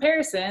that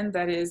comparison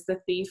that is the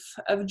thief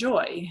of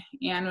joy.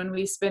 And when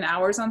we spend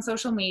hours on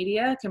social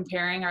media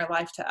comparing our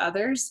life to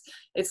others,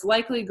 it's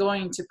likely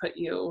going to put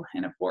you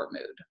in a poor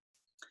mood.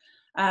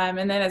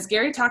 And then as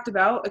Gary talked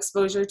about,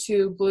 exposure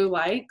to blue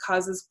light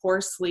causes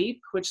poor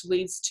sleep, which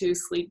leads to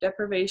sleep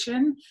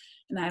deprivation.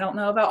 And I don't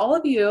know about all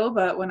of you,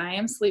 but when I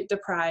am sleep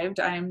deprived,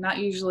 I am not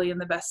usually in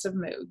the best of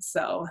moods.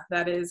 So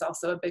that is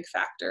also a big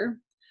factor.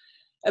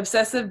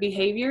 Obsessive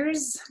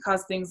behaviors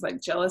cause things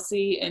like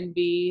jealousy,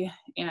 envy,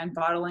 and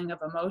bottling of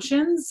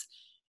emotions.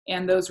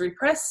 And those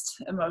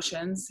repressed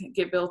emotions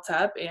get built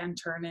up and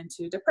turn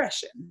into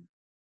depression.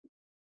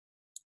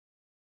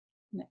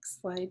 Next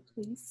slide,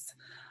 please.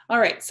 All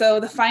right, so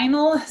the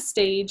final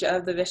stage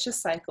of the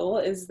vicious cycle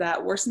is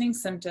that worsening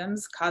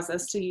symptoms cause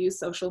us to use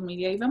social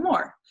media even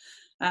more.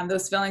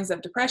 Those feelings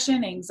of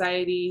depression,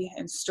 anxiety,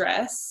 and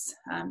stress,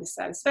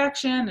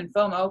 dissatisfaction, and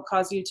FOMO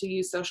cause you to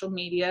use social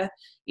media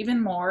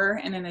even more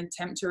in an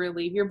attempt to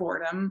relieve your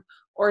boredom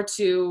or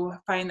to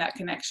find that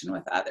connection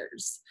with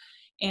others.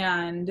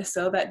 And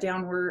so that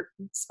downward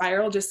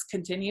spiral just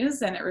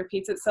continues and it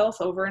repeats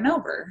itself over and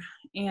over.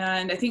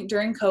 And I think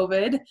during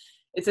COVID,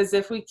 it's as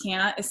if we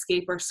can't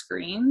escape our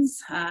screens.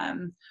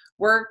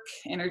 Work,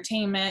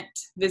 entertainment,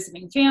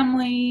 visiting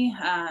family,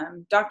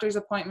 doctor's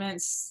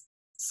appointments,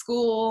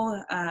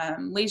 school,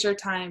 leisure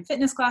time,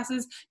 fitness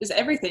classes, just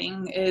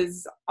everything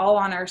is all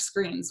on our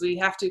screens. We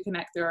have to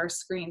connect through our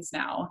screens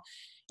now.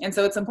 And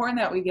so it's important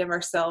that we give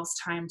ourselves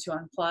time to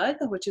unplug,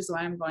 which is why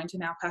I'm going to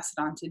now pass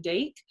it on to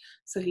Dake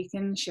so he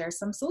can share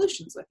some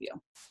solutions with you.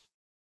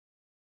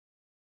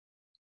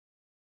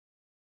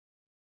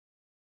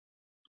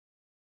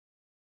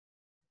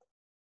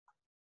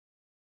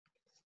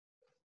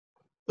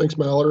 Thanks,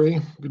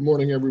 Mallory. Good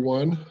morning,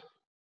 everyone.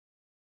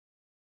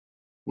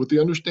 With the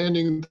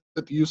understanding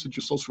that the usage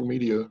of social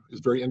media is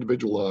very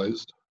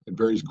individualized and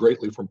varies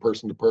greatly from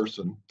person to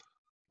person,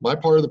 my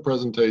part of the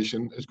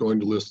presentation is going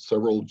to list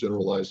several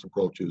generalized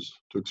approaches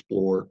to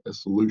explore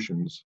as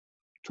solutions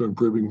to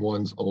improving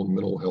one's own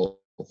mental health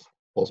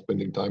while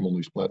spending time on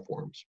these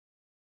platforms.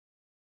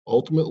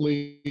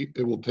 Ultimately,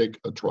 it will take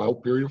a trial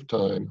period of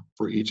time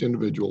for each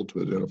individual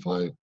to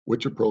identify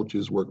which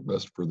approaches work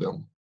best for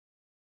them.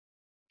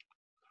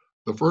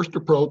 The first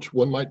approach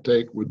one might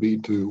take would be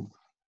to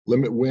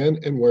limit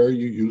when and where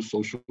you use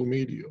social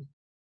media.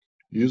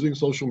 Using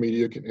social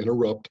media can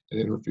interrupt and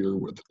interfere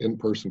with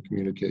in-person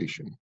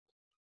communication.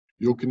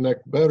 You'll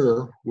connect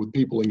better with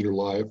people in your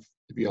life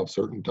if you have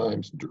certain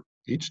times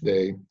each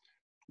day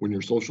when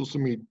your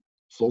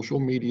social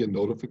media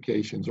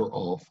notifications are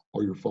off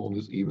or your phone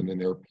is even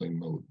in airplane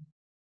mode.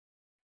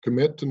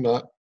 Commit to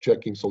not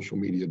checking social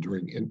media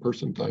during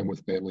in-person time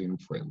with family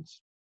and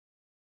friends.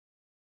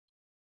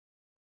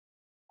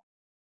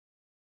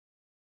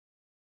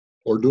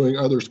 Or doing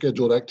other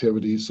scheduled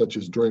activities such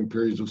as during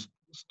periods of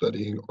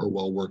studying or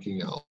while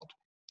working out.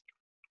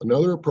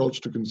 Another approach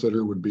to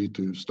consider would be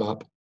to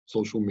stop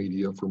social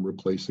media from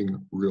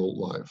replacing real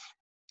life.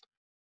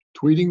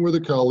 Tweeting with a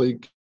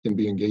colleague can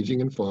be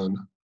engaging and fun,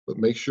 but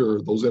make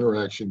sure those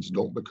interactions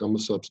don't become a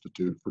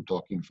substitute for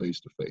talking face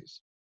to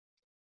face.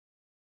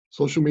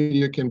 Social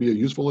media can be a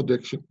useful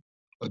addition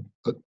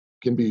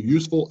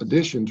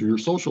to your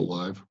social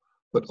life,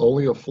 but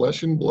only a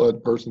flesh and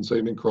blood person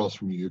sitting across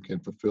from you can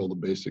fulfill the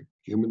basic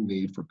human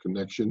need for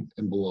connection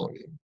and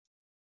belonging.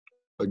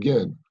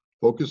 Again,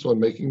 focus on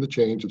making the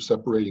change of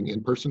separating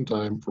in-person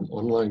time from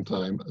online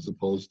time as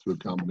opposed to a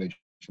combination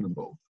of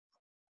both.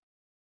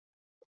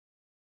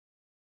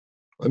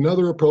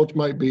 Another approach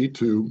might be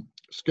to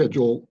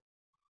schedule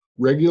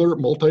regular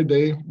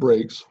multi-day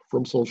breaks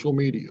from social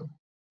media.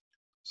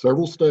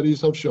 Several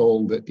studies have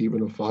shown that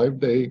even a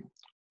 5-day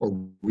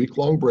or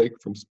week-long break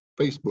from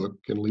Facebook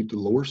can lead to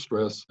lower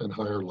stress and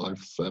higher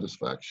life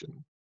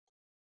satisfaction.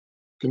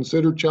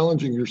 Consider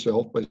challenging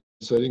yourself by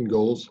setting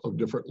goals of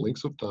different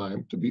lengths of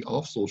time to be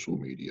off social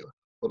media,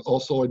 but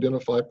also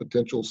identify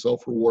potential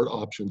self-reward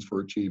options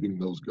for achieving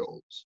those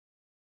goals.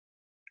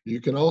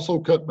 You can also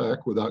cut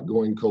back without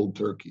going cold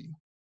turkey.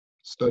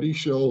 Studies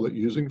show that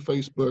using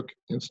Facebook,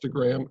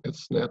 Instagram, and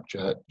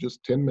Snapchat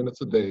just 10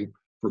 minutes a day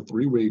for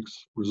 3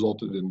 weeks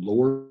resulted in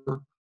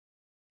lower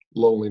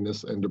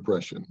loneliness and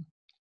depression.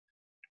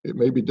 It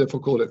may be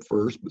difficult at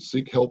first, but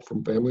seek help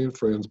from family and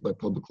friends by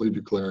publicly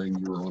declaring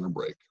you are on a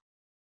break.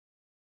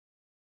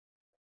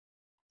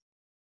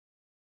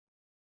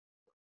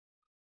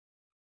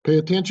 Pay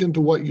attention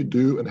to what you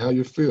do and how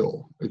you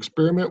feel.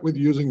 Experiment with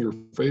using your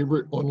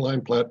favorite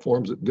online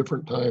platforms at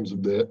different times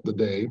of the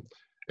day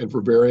and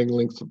for varying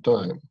lengths of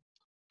time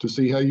to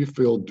see how you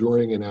feel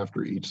during and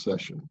after each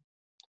session.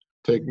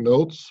 Take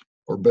notes,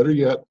 or better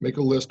yet, make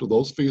a list of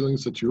those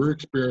feelings that you're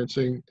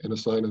experiencing and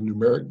assign a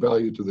numeric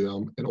value to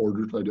them in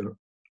order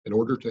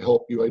to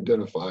help you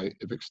identify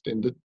if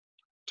extended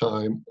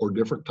time or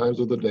different times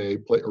of the day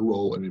play a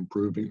role in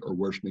improving or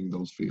worsening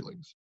those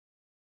feelings.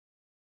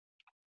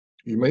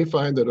 You may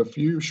find that a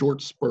few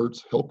short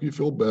spurts help you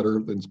feel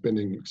better than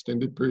spending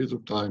extended periods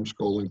of time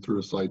scrolling through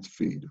a site's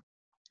feed.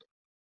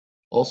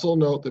 Also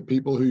note that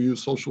people who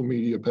use social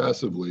media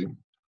passively,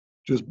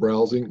 just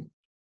browsing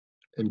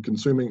and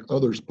consuming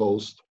others'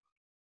 posts,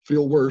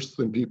 feel worse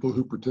than people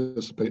who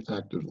participate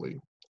actively,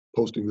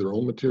 posting their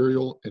own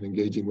material and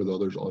engaging with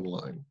others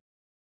online.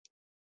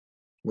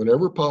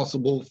 Whenever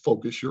possible,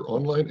 focus your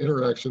online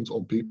interactions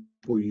on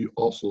people you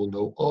also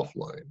know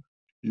offline.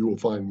 You will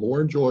find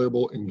more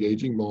enjoyable,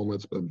 engaging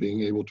moments by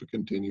being able to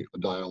continue a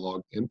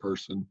dialogue in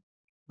person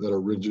that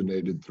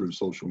originated through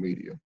social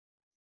media.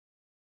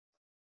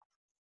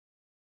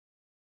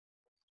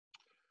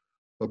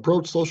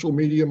 Approach social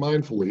media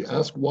mindfully.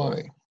 Ask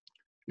why.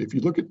 If you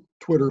look at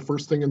Twitter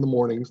first thing in the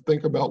mornings,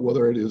 think about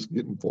whether it is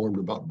get informed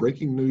about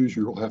breaking news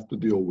you'll have to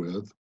deal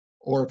with,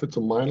 or if it's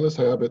a mindless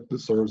habit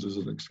that serves as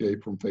an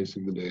escape from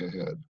facing the day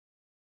ahead.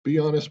 Be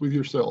honest with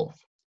yourself.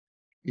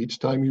 Each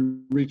time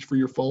you reach for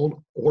your phone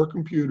or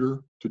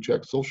computer to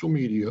check social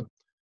media,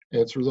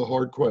 answer the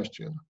hard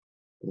question,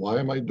 why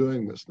am I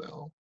doing this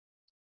now?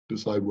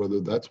 Decide whether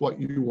that's what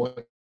you want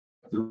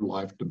your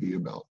life to be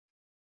about.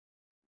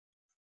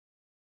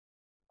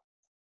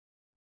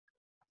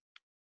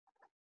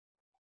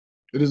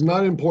 It is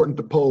not important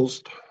to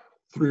post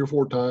 3 or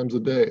 4 times a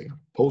day.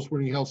 Post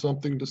when you have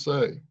something to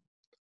say.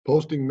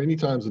 Posting many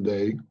times a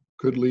day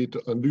could lead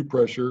to undue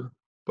pressure,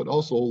 but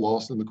also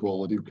loss in the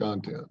quality of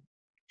content.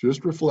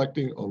 Just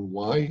reflecting on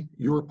why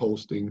you're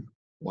posting,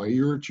 why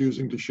you're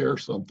choosing to share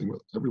something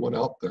with everyone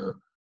out there,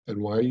 and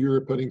why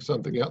you're putting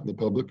something out in the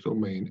public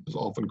domain is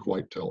often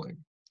quite telling.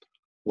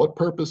 What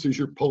purpose is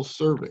your post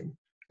serving,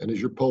 and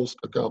is your post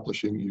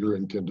accomplishing your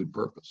intended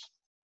purpose?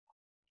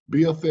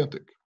 Be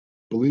authentic.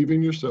 Believe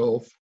in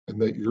yourself and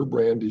that your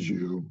brand is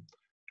you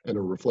and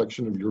a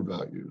reflection of your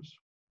values.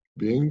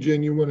 Being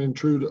genuine and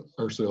true to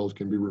ourselves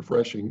can be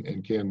refreshing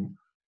and can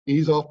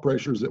ease off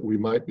pressures that we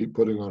might be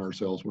putting on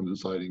ourselves when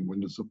deciding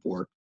when to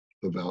support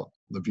the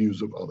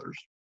views of others.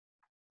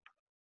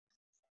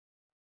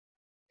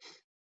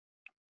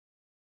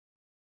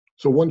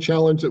 So one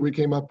challenge that we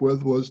came up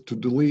with was to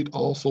delete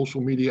all social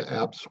media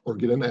apps or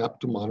get an app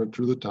to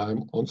monitor the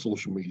time on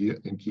social media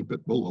and keep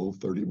it below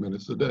 30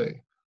 minutes a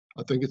day.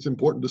 I think it's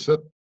important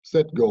to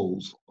set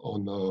goals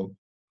on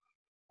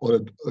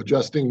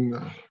adjusting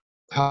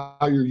how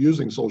you're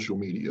using social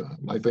media.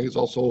 And I think it's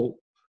also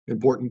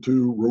important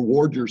to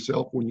reward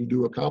yourself when you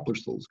do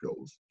accomplish those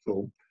goals.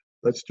 So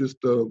that's just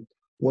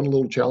one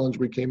little challenge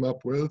we came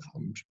up with.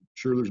 I'm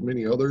sure there's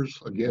many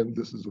others. Again,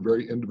 this is a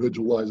very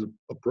individualized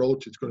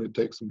approach. It's going to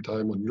take some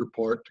time on your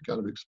part to kind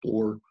of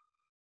explore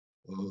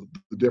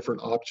the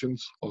different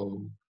options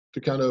to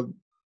kind of,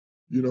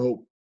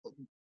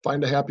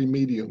 find a happy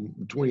medium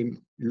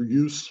between your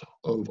use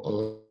of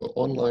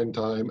online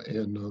time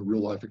and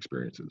real life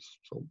experiences.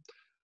 So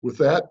with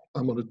that,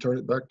 I'm going to turn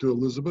it back to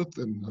Elizabeth,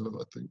 and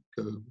I think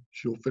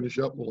she'll finish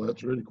up and we'll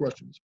answer any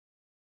questions.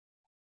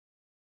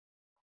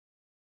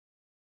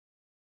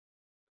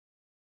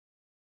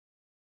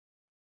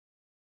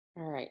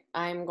 All right,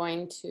 I'm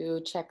going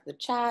to check the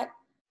chat.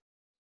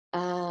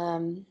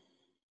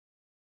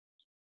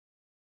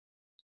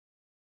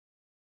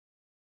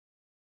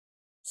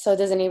 So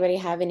does anybody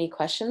have any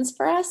questions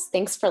for us?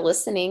 Thanks for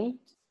listening.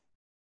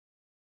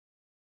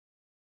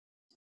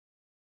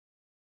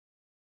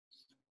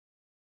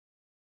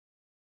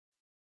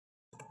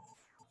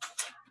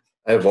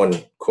 I have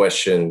one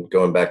question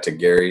going back to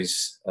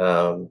Gary's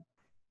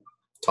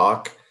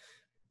talk.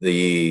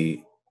 Where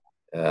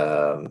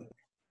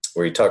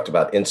he talked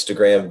about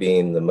Instagram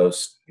being the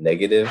most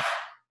negative.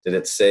 Did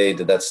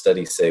that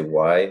study say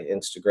why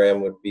Instagram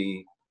would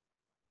be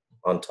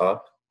on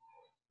top?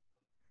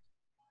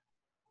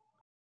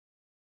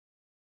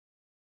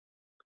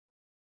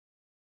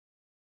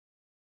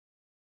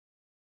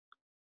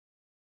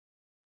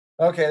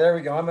 Okay, there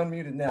we go. I'm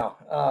unmuted now.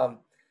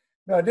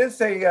 No, I didn't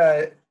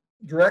say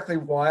directly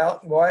why.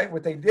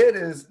 What they did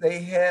is they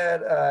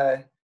had,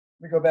 let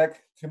me go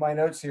back to my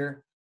notes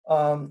here.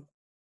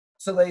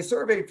 So they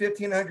surveyed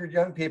 1,500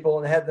 young people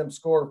and had them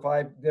score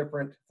 5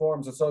 different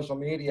forms of social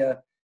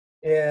media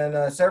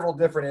in several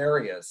different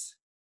areas.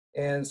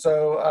 And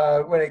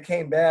so when it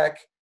came back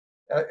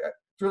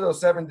through those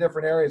 7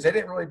 different areas, they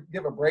didn't really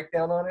give a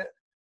breakdown on it,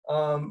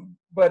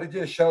 but it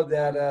just showed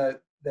that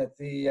that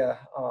the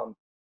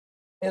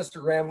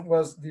Instagram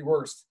was the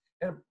worst,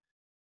 and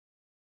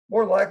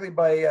more likely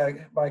by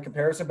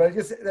comparison. But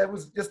that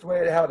was just the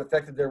way how it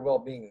affected their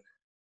well-being.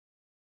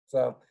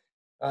 So,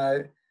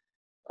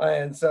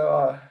 and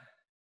so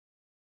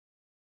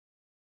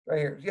right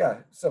here, yeah.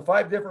 So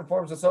 5 different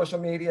forms of social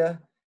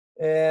media,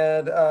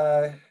 and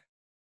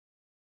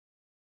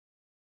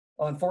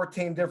on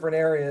 14 different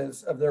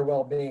areas of their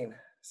well-being.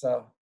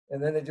 So,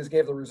 and then they just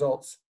gave the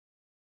results.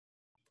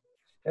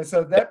 And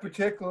so that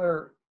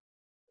particular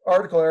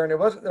article, Aaron,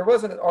 there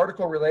wasn't an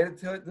article related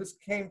to it. This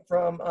came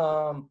from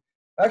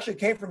actually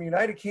came from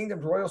United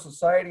Kingdom's Royal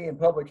Society in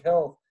Public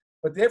Health,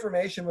 but the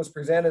information was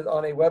presented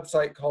on a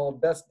website called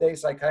Best Day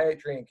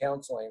Psychiatry and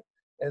Counseling.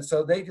 And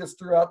so they just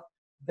threw out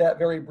that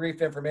very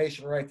brief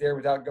information right there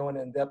without going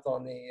in depth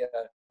on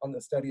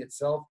the study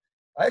itself.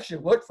 I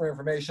actually looked for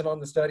information on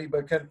the study,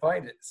 but couldn't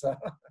find it. So.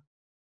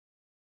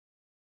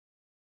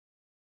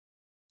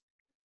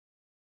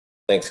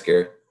 Thanks,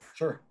 Gary.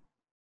 Sure.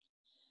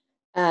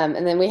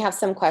 And then we have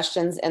some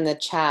questions in the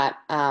chat.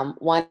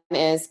 One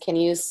is, can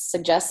you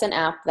suggest an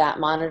app that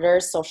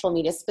monitors social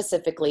media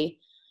specifically,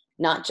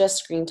 not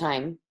just screen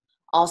time?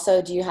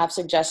 Also, do you have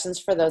suggestions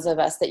for those of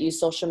us that use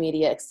social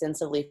media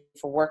extensively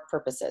for work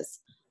purposes?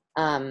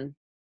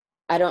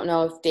 I don't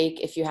know if Dake,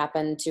 if you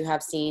happen to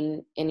have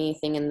seen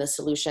anything in the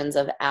solutions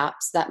of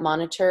apps that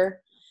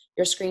monitor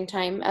your screen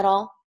time at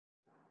all.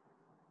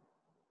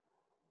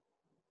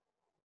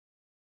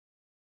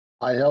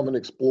 I haven't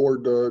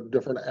explored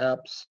different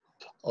apps.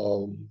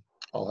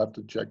 I'll have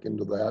to check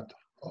into that.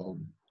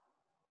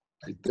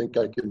 I think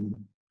I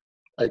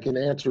can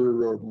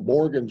answer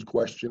Morgan's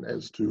question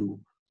as to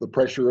the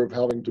pressure of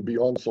having to be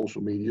on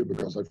social media,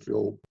 because I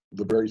feel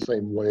the very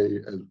same way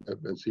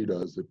as he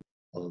does.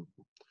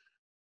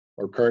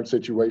 Our current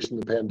situation,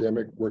 the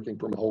pandemic, working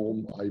from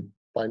home, I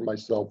find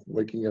myself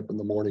waking up in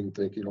the morning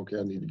thinking, okay,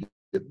 I need to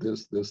get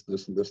this,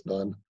 and this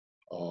done.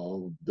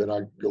 Then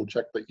I go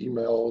check the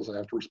emails. I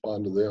have to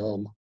respond to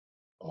them.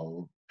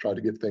 try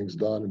to get things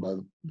done. And by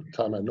the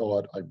time I know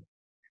it, I've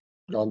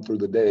gone through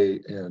the day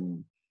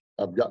and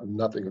I've gotten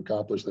nothing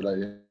accomplished that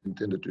I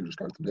intended to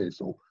start the day.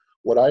 So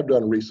what I've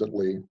done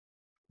recently,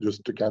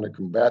 just to kind of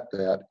combat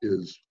that,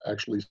 is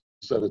actually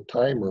set a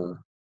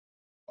timer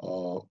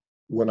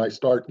when I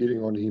start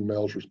getting on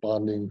emails,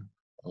 responding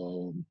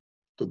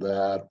to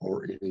that,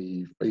 or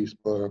any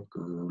Facebook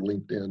or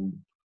LinkedIn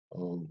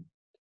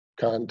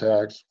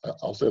contacts.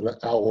 I'll set an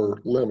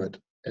hour limit,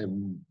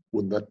 and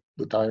when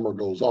the timer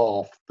goes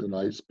off, then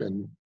I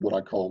spend what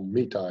I call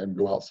me time,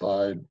 go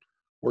outside,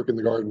 work in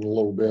the garden a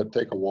little bit,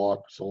 take a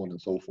walk, so on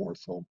and so forth.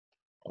 So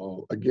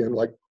again,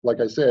 like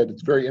I said,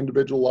 it's very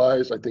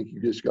individualized. I think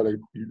you just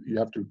you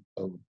have to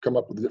come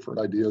up with different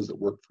ideas that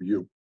work for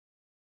you.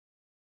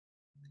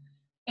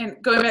 And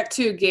going back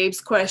to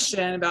Gabe's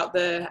question about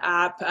the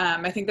app,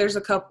 I think there's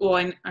a couple,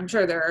 I'm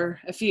sure there are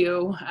a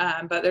few,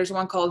 but there's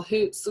one called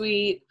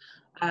Hootsuite.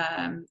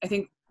 I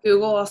think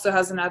Google also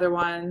has another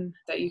one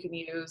that you can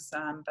use,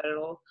 but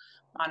it'll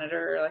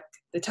monitor like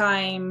the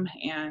time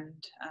and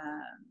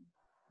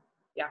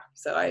yeah.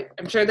 So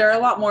I'm sure there are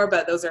a lot more,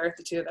 but those are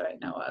the two that I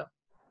know of.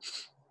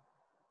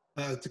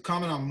 To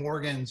comment on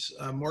Morgan's,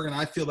 Morgan,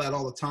 I feel that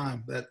all the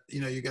time, that,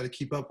 you got to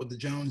keep up with the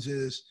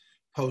Joneses,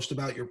 post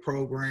about your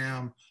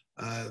program.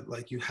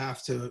 Like you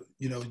have to,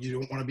 you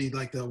don't want to be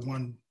like the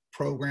one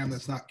program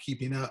that's not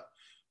keeping up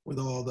with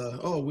all the,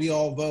 oh, we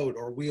all vote,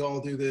 or we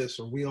all do this,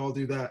 or we all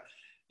do that.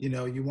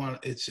 You want,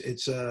 it's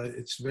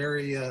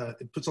very,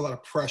 it puts a lot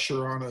of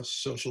pressure on us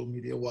social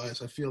media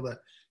wise. I feel that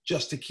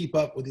just to keep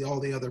up with all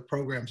the other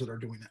programs that are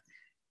doing it.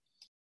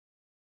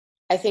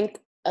 I think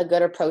a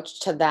good approach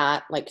to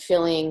that, like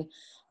feeling,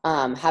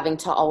 having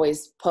to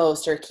always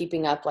post or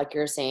keeping up, like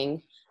you're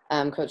saying,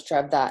 Coach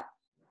Trev, that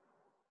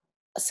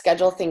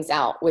schedule things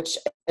out, which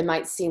it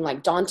might seem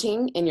like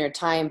daunting in your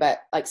time, but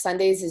like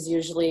Sundays is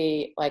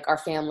usually like our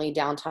family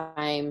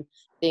downtime,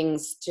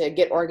 things to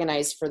get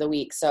organized for the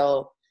week.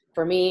 So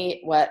for me,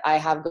 what I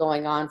have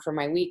going on for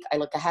my week, I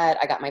look ahead,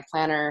 I got my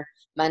planner.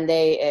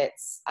 Monday,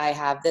 I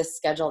have this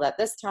scheduled at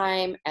this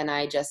time, and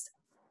I just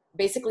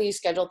basically you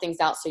schedule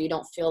things out so you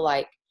don't feel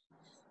like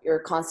you're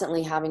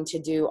constantly having to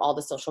do all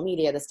the social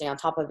media, to stay on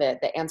top of it,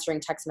 the answering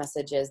text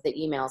messages, the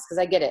emails, because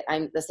I get it.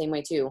 I'm the same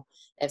way too.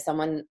 If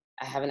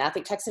I have an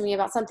athlete texting me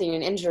about something,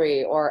 an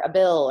injury or a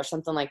bill or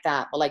something like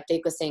that. But like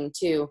Dave was saying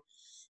too,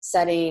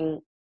 setting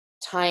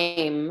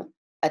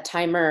a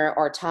timer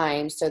or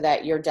time so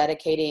that you're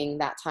dedicating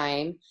that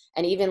time,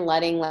 and even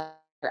letting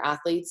your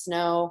athletes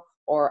know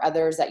or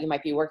others that you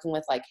might be working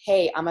with, like,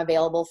 hey, I'm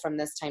available from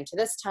this time to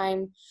this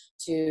time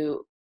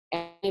to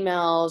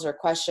emails or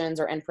questions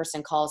or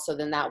in-person calls. So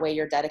then that way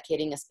you're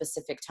dedicating a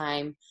specific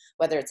time,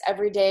 whether it's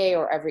every day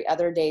or every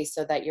other day,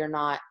 so that you're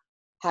not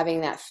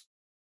having that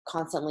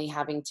constantly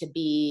having to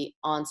be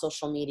on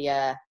social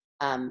media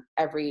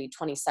every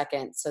 20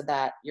 seconds, so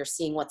that you're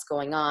seeing what's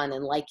going on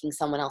and liking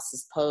someone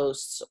else's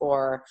posts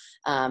or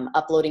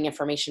uploading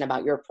information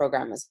about your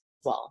program as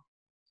well.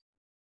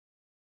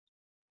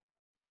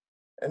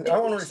 And I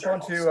want to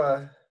respond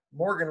to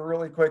Morgan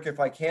really quick if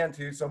I can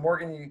too. So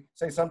Morgan, you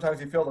say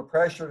sometimes you feel the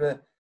pressure to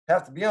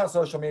have to be on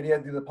social media.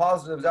 Do the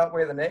positives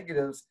outweigh the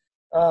negatives?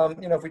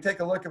 If we take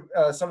a look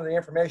at some of the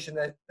information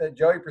that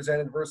Joey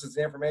presented versus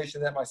the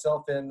information that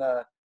myself and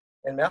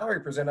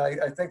Mallory present,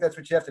 I think that's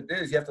what you have to do,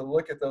 is you have to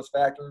look at those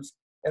factors.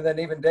 And then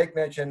even Dake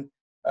mentioned,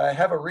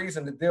 have a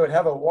reason to do it,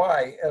 have a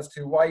why as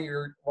to why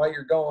you're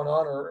going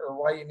on,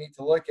 or why you need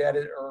to look at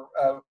it,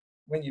 or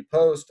when you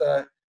post,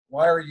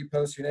 why are you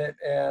posting it?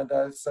 And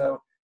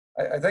so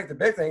I think the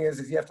big thing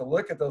is you have to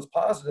look at those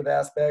positive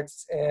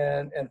aspects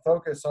and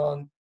focus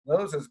on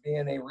those as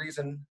being a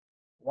reason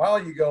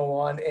while you go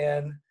on.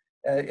 And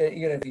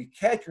if you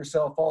catch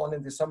yourself falling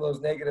into some of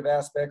those negative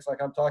aspects,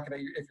 like I'm talking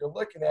about, if you're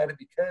looking at it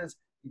because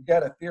you've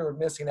got a fear of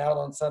missing out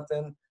on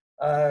something,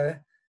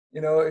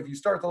 if you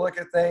start to look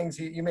at things,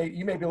 you may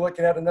be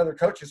looking at another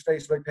coach's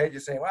Facebook page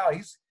and saying, wow,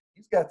 he's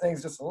got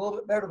things just a little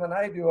bit better than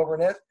I do over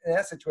in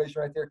that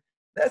situation right there.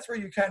 That's where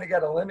you kind of got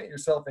to limit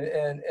yourself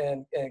and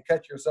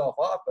cut yourself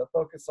off, but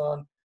focus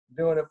on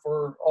doing it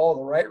for all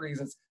the right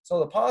reasons. So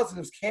the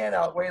positives can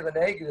outweigh the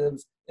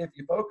negatives if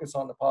you focus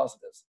on the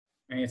positives.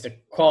 I mean, it's a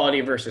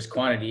quality versus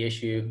quantity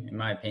issue, in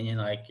my opinion.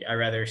 Like, I'd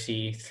rather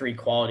see 3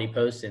 quality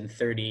posts than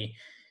 30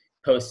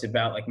 posts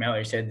about, like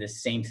Mallory said, the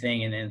same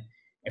thing. And then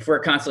if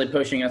we're constantly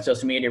posting on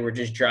social media, we're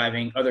just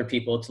driving other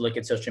people to look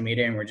at social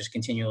media, and we're just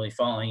continually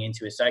falling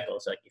into a cycle.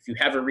 So like, if you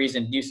have a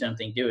reason to do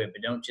something, do it,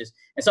 but don't just,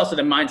 it's also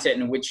the mindset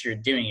in which you're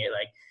doing it.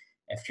 Like,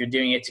 if you're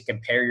doing it to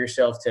compare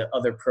yourself to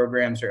other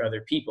programs or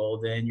other people,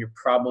 then you're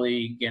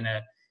probably going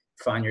to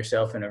find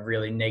yourself in a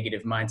really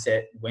negative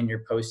mindset when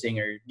you're posting,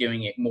 or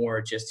doing it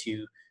more just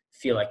to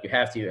feel like you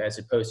have to, as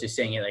opposed to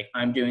saying it like,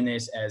 I'm doing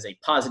this as a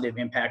positive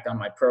impact on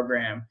my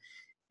program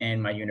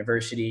and my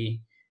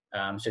university.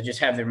 So just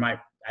have the right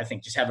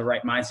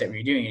mindset when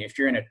you're doing it. If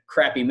you're in a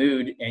crappy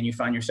mood and you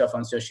find yourself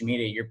on social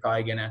media, you're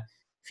probably going to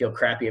feel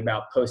crappy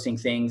about posting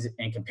things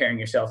and comparing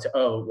yourself to,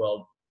 oh,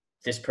 well,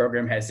 this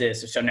program has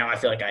this, so now I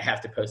feel like I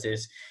have to post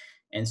this.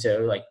 And so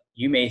like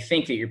you may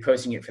think that you're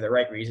posting it for the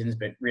right reasons,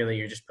 but really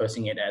you're just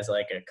posting it as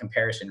like a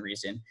comparison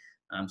reason.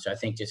 So I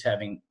think just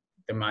having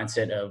the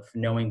mindset of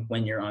knowing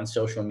when you're on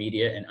social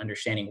media and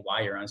understanding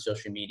why you're on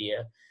social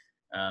media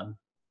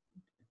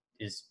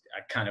is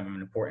a kind of an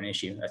important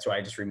issue. That's why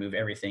I just remove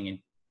everything and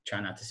try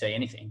not to say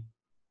anything.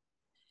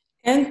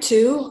 And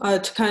two,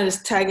 to kind of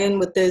just tag in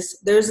with this,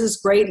 there's this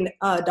great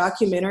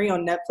documentary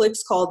on Netflix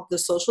called The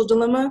Social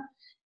Dilemma.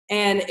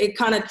 And it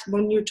kind of,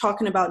 when you're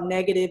talking about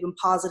negative and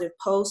positive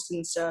posts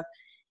and stuff,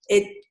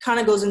 it kind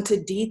of goes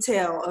into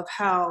detail of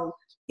how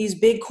these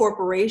big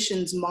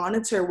corporations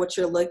monitor what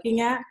you're looking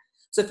at.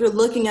 So if you're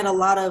looking at a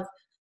lot of,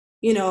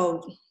 you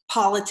know,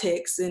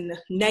 politics and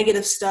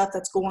negative stuff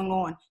that's going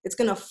on, it's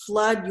going to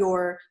flood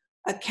your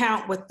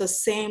account with the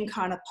same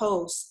kind of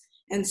posts.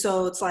 And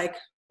so it's like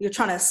you're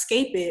trying to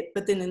escape it,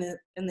 but then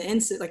in the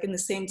instant, like in the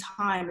same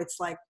time, it's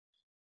like,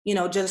 you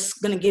know,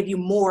 just going to give you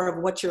more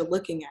of what you're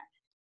looking at.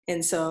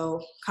 And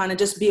so kind of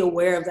just be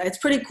aware of that. It's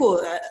pretty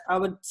cool. I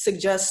would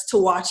suggest to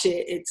watch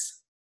it.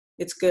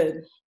 It's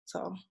good.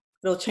 So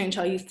it'll change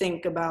how you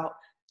think about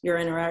your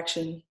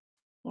interaction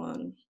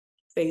on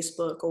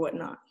Facebook or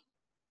whatnot.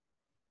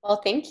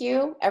 Well, thank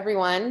you,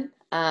 everyone.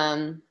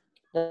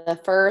 The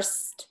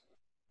first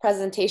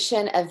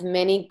presentation of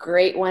many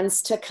great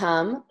ones to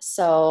come.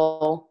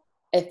 So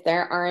if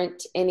there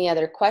aren't any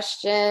other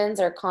questions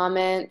or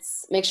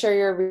comments, make sure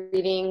you're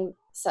reading.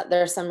 So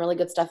there's some really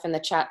good stuff in the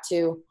chat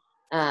too,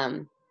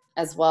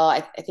 as well.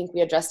 I think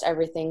we addressed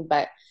everything,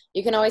 but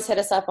you can always hit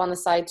us up on the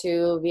side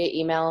too via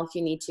email if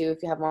you need to, if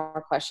you have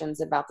more questions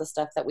about the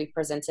stuff that we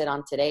presented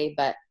on today.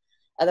 But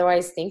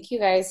otherwise, thank you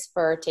guys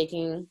for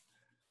taking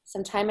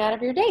some time out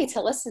of your day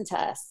to listen to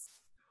us.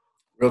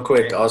 Real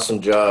quick,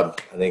 awesome job.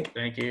 Thank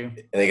you.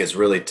 I think it's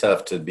really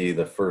tough to be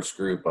the first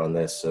group on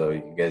this. So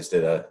you guys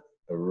did a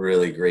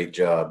really great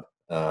job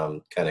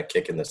kind of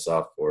kicking this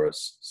off for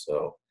us.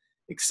 So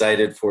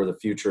excited for the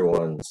future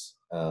ones,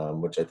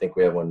 which I think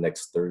we have one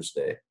next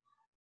Thursday.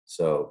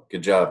 So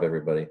good job,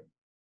 everybody.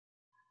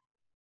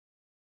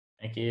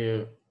 Thank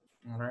you.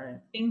 All right.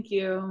 Thank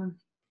you.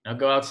 Now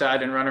go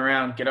outside and run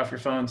around. Get off your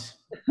phones.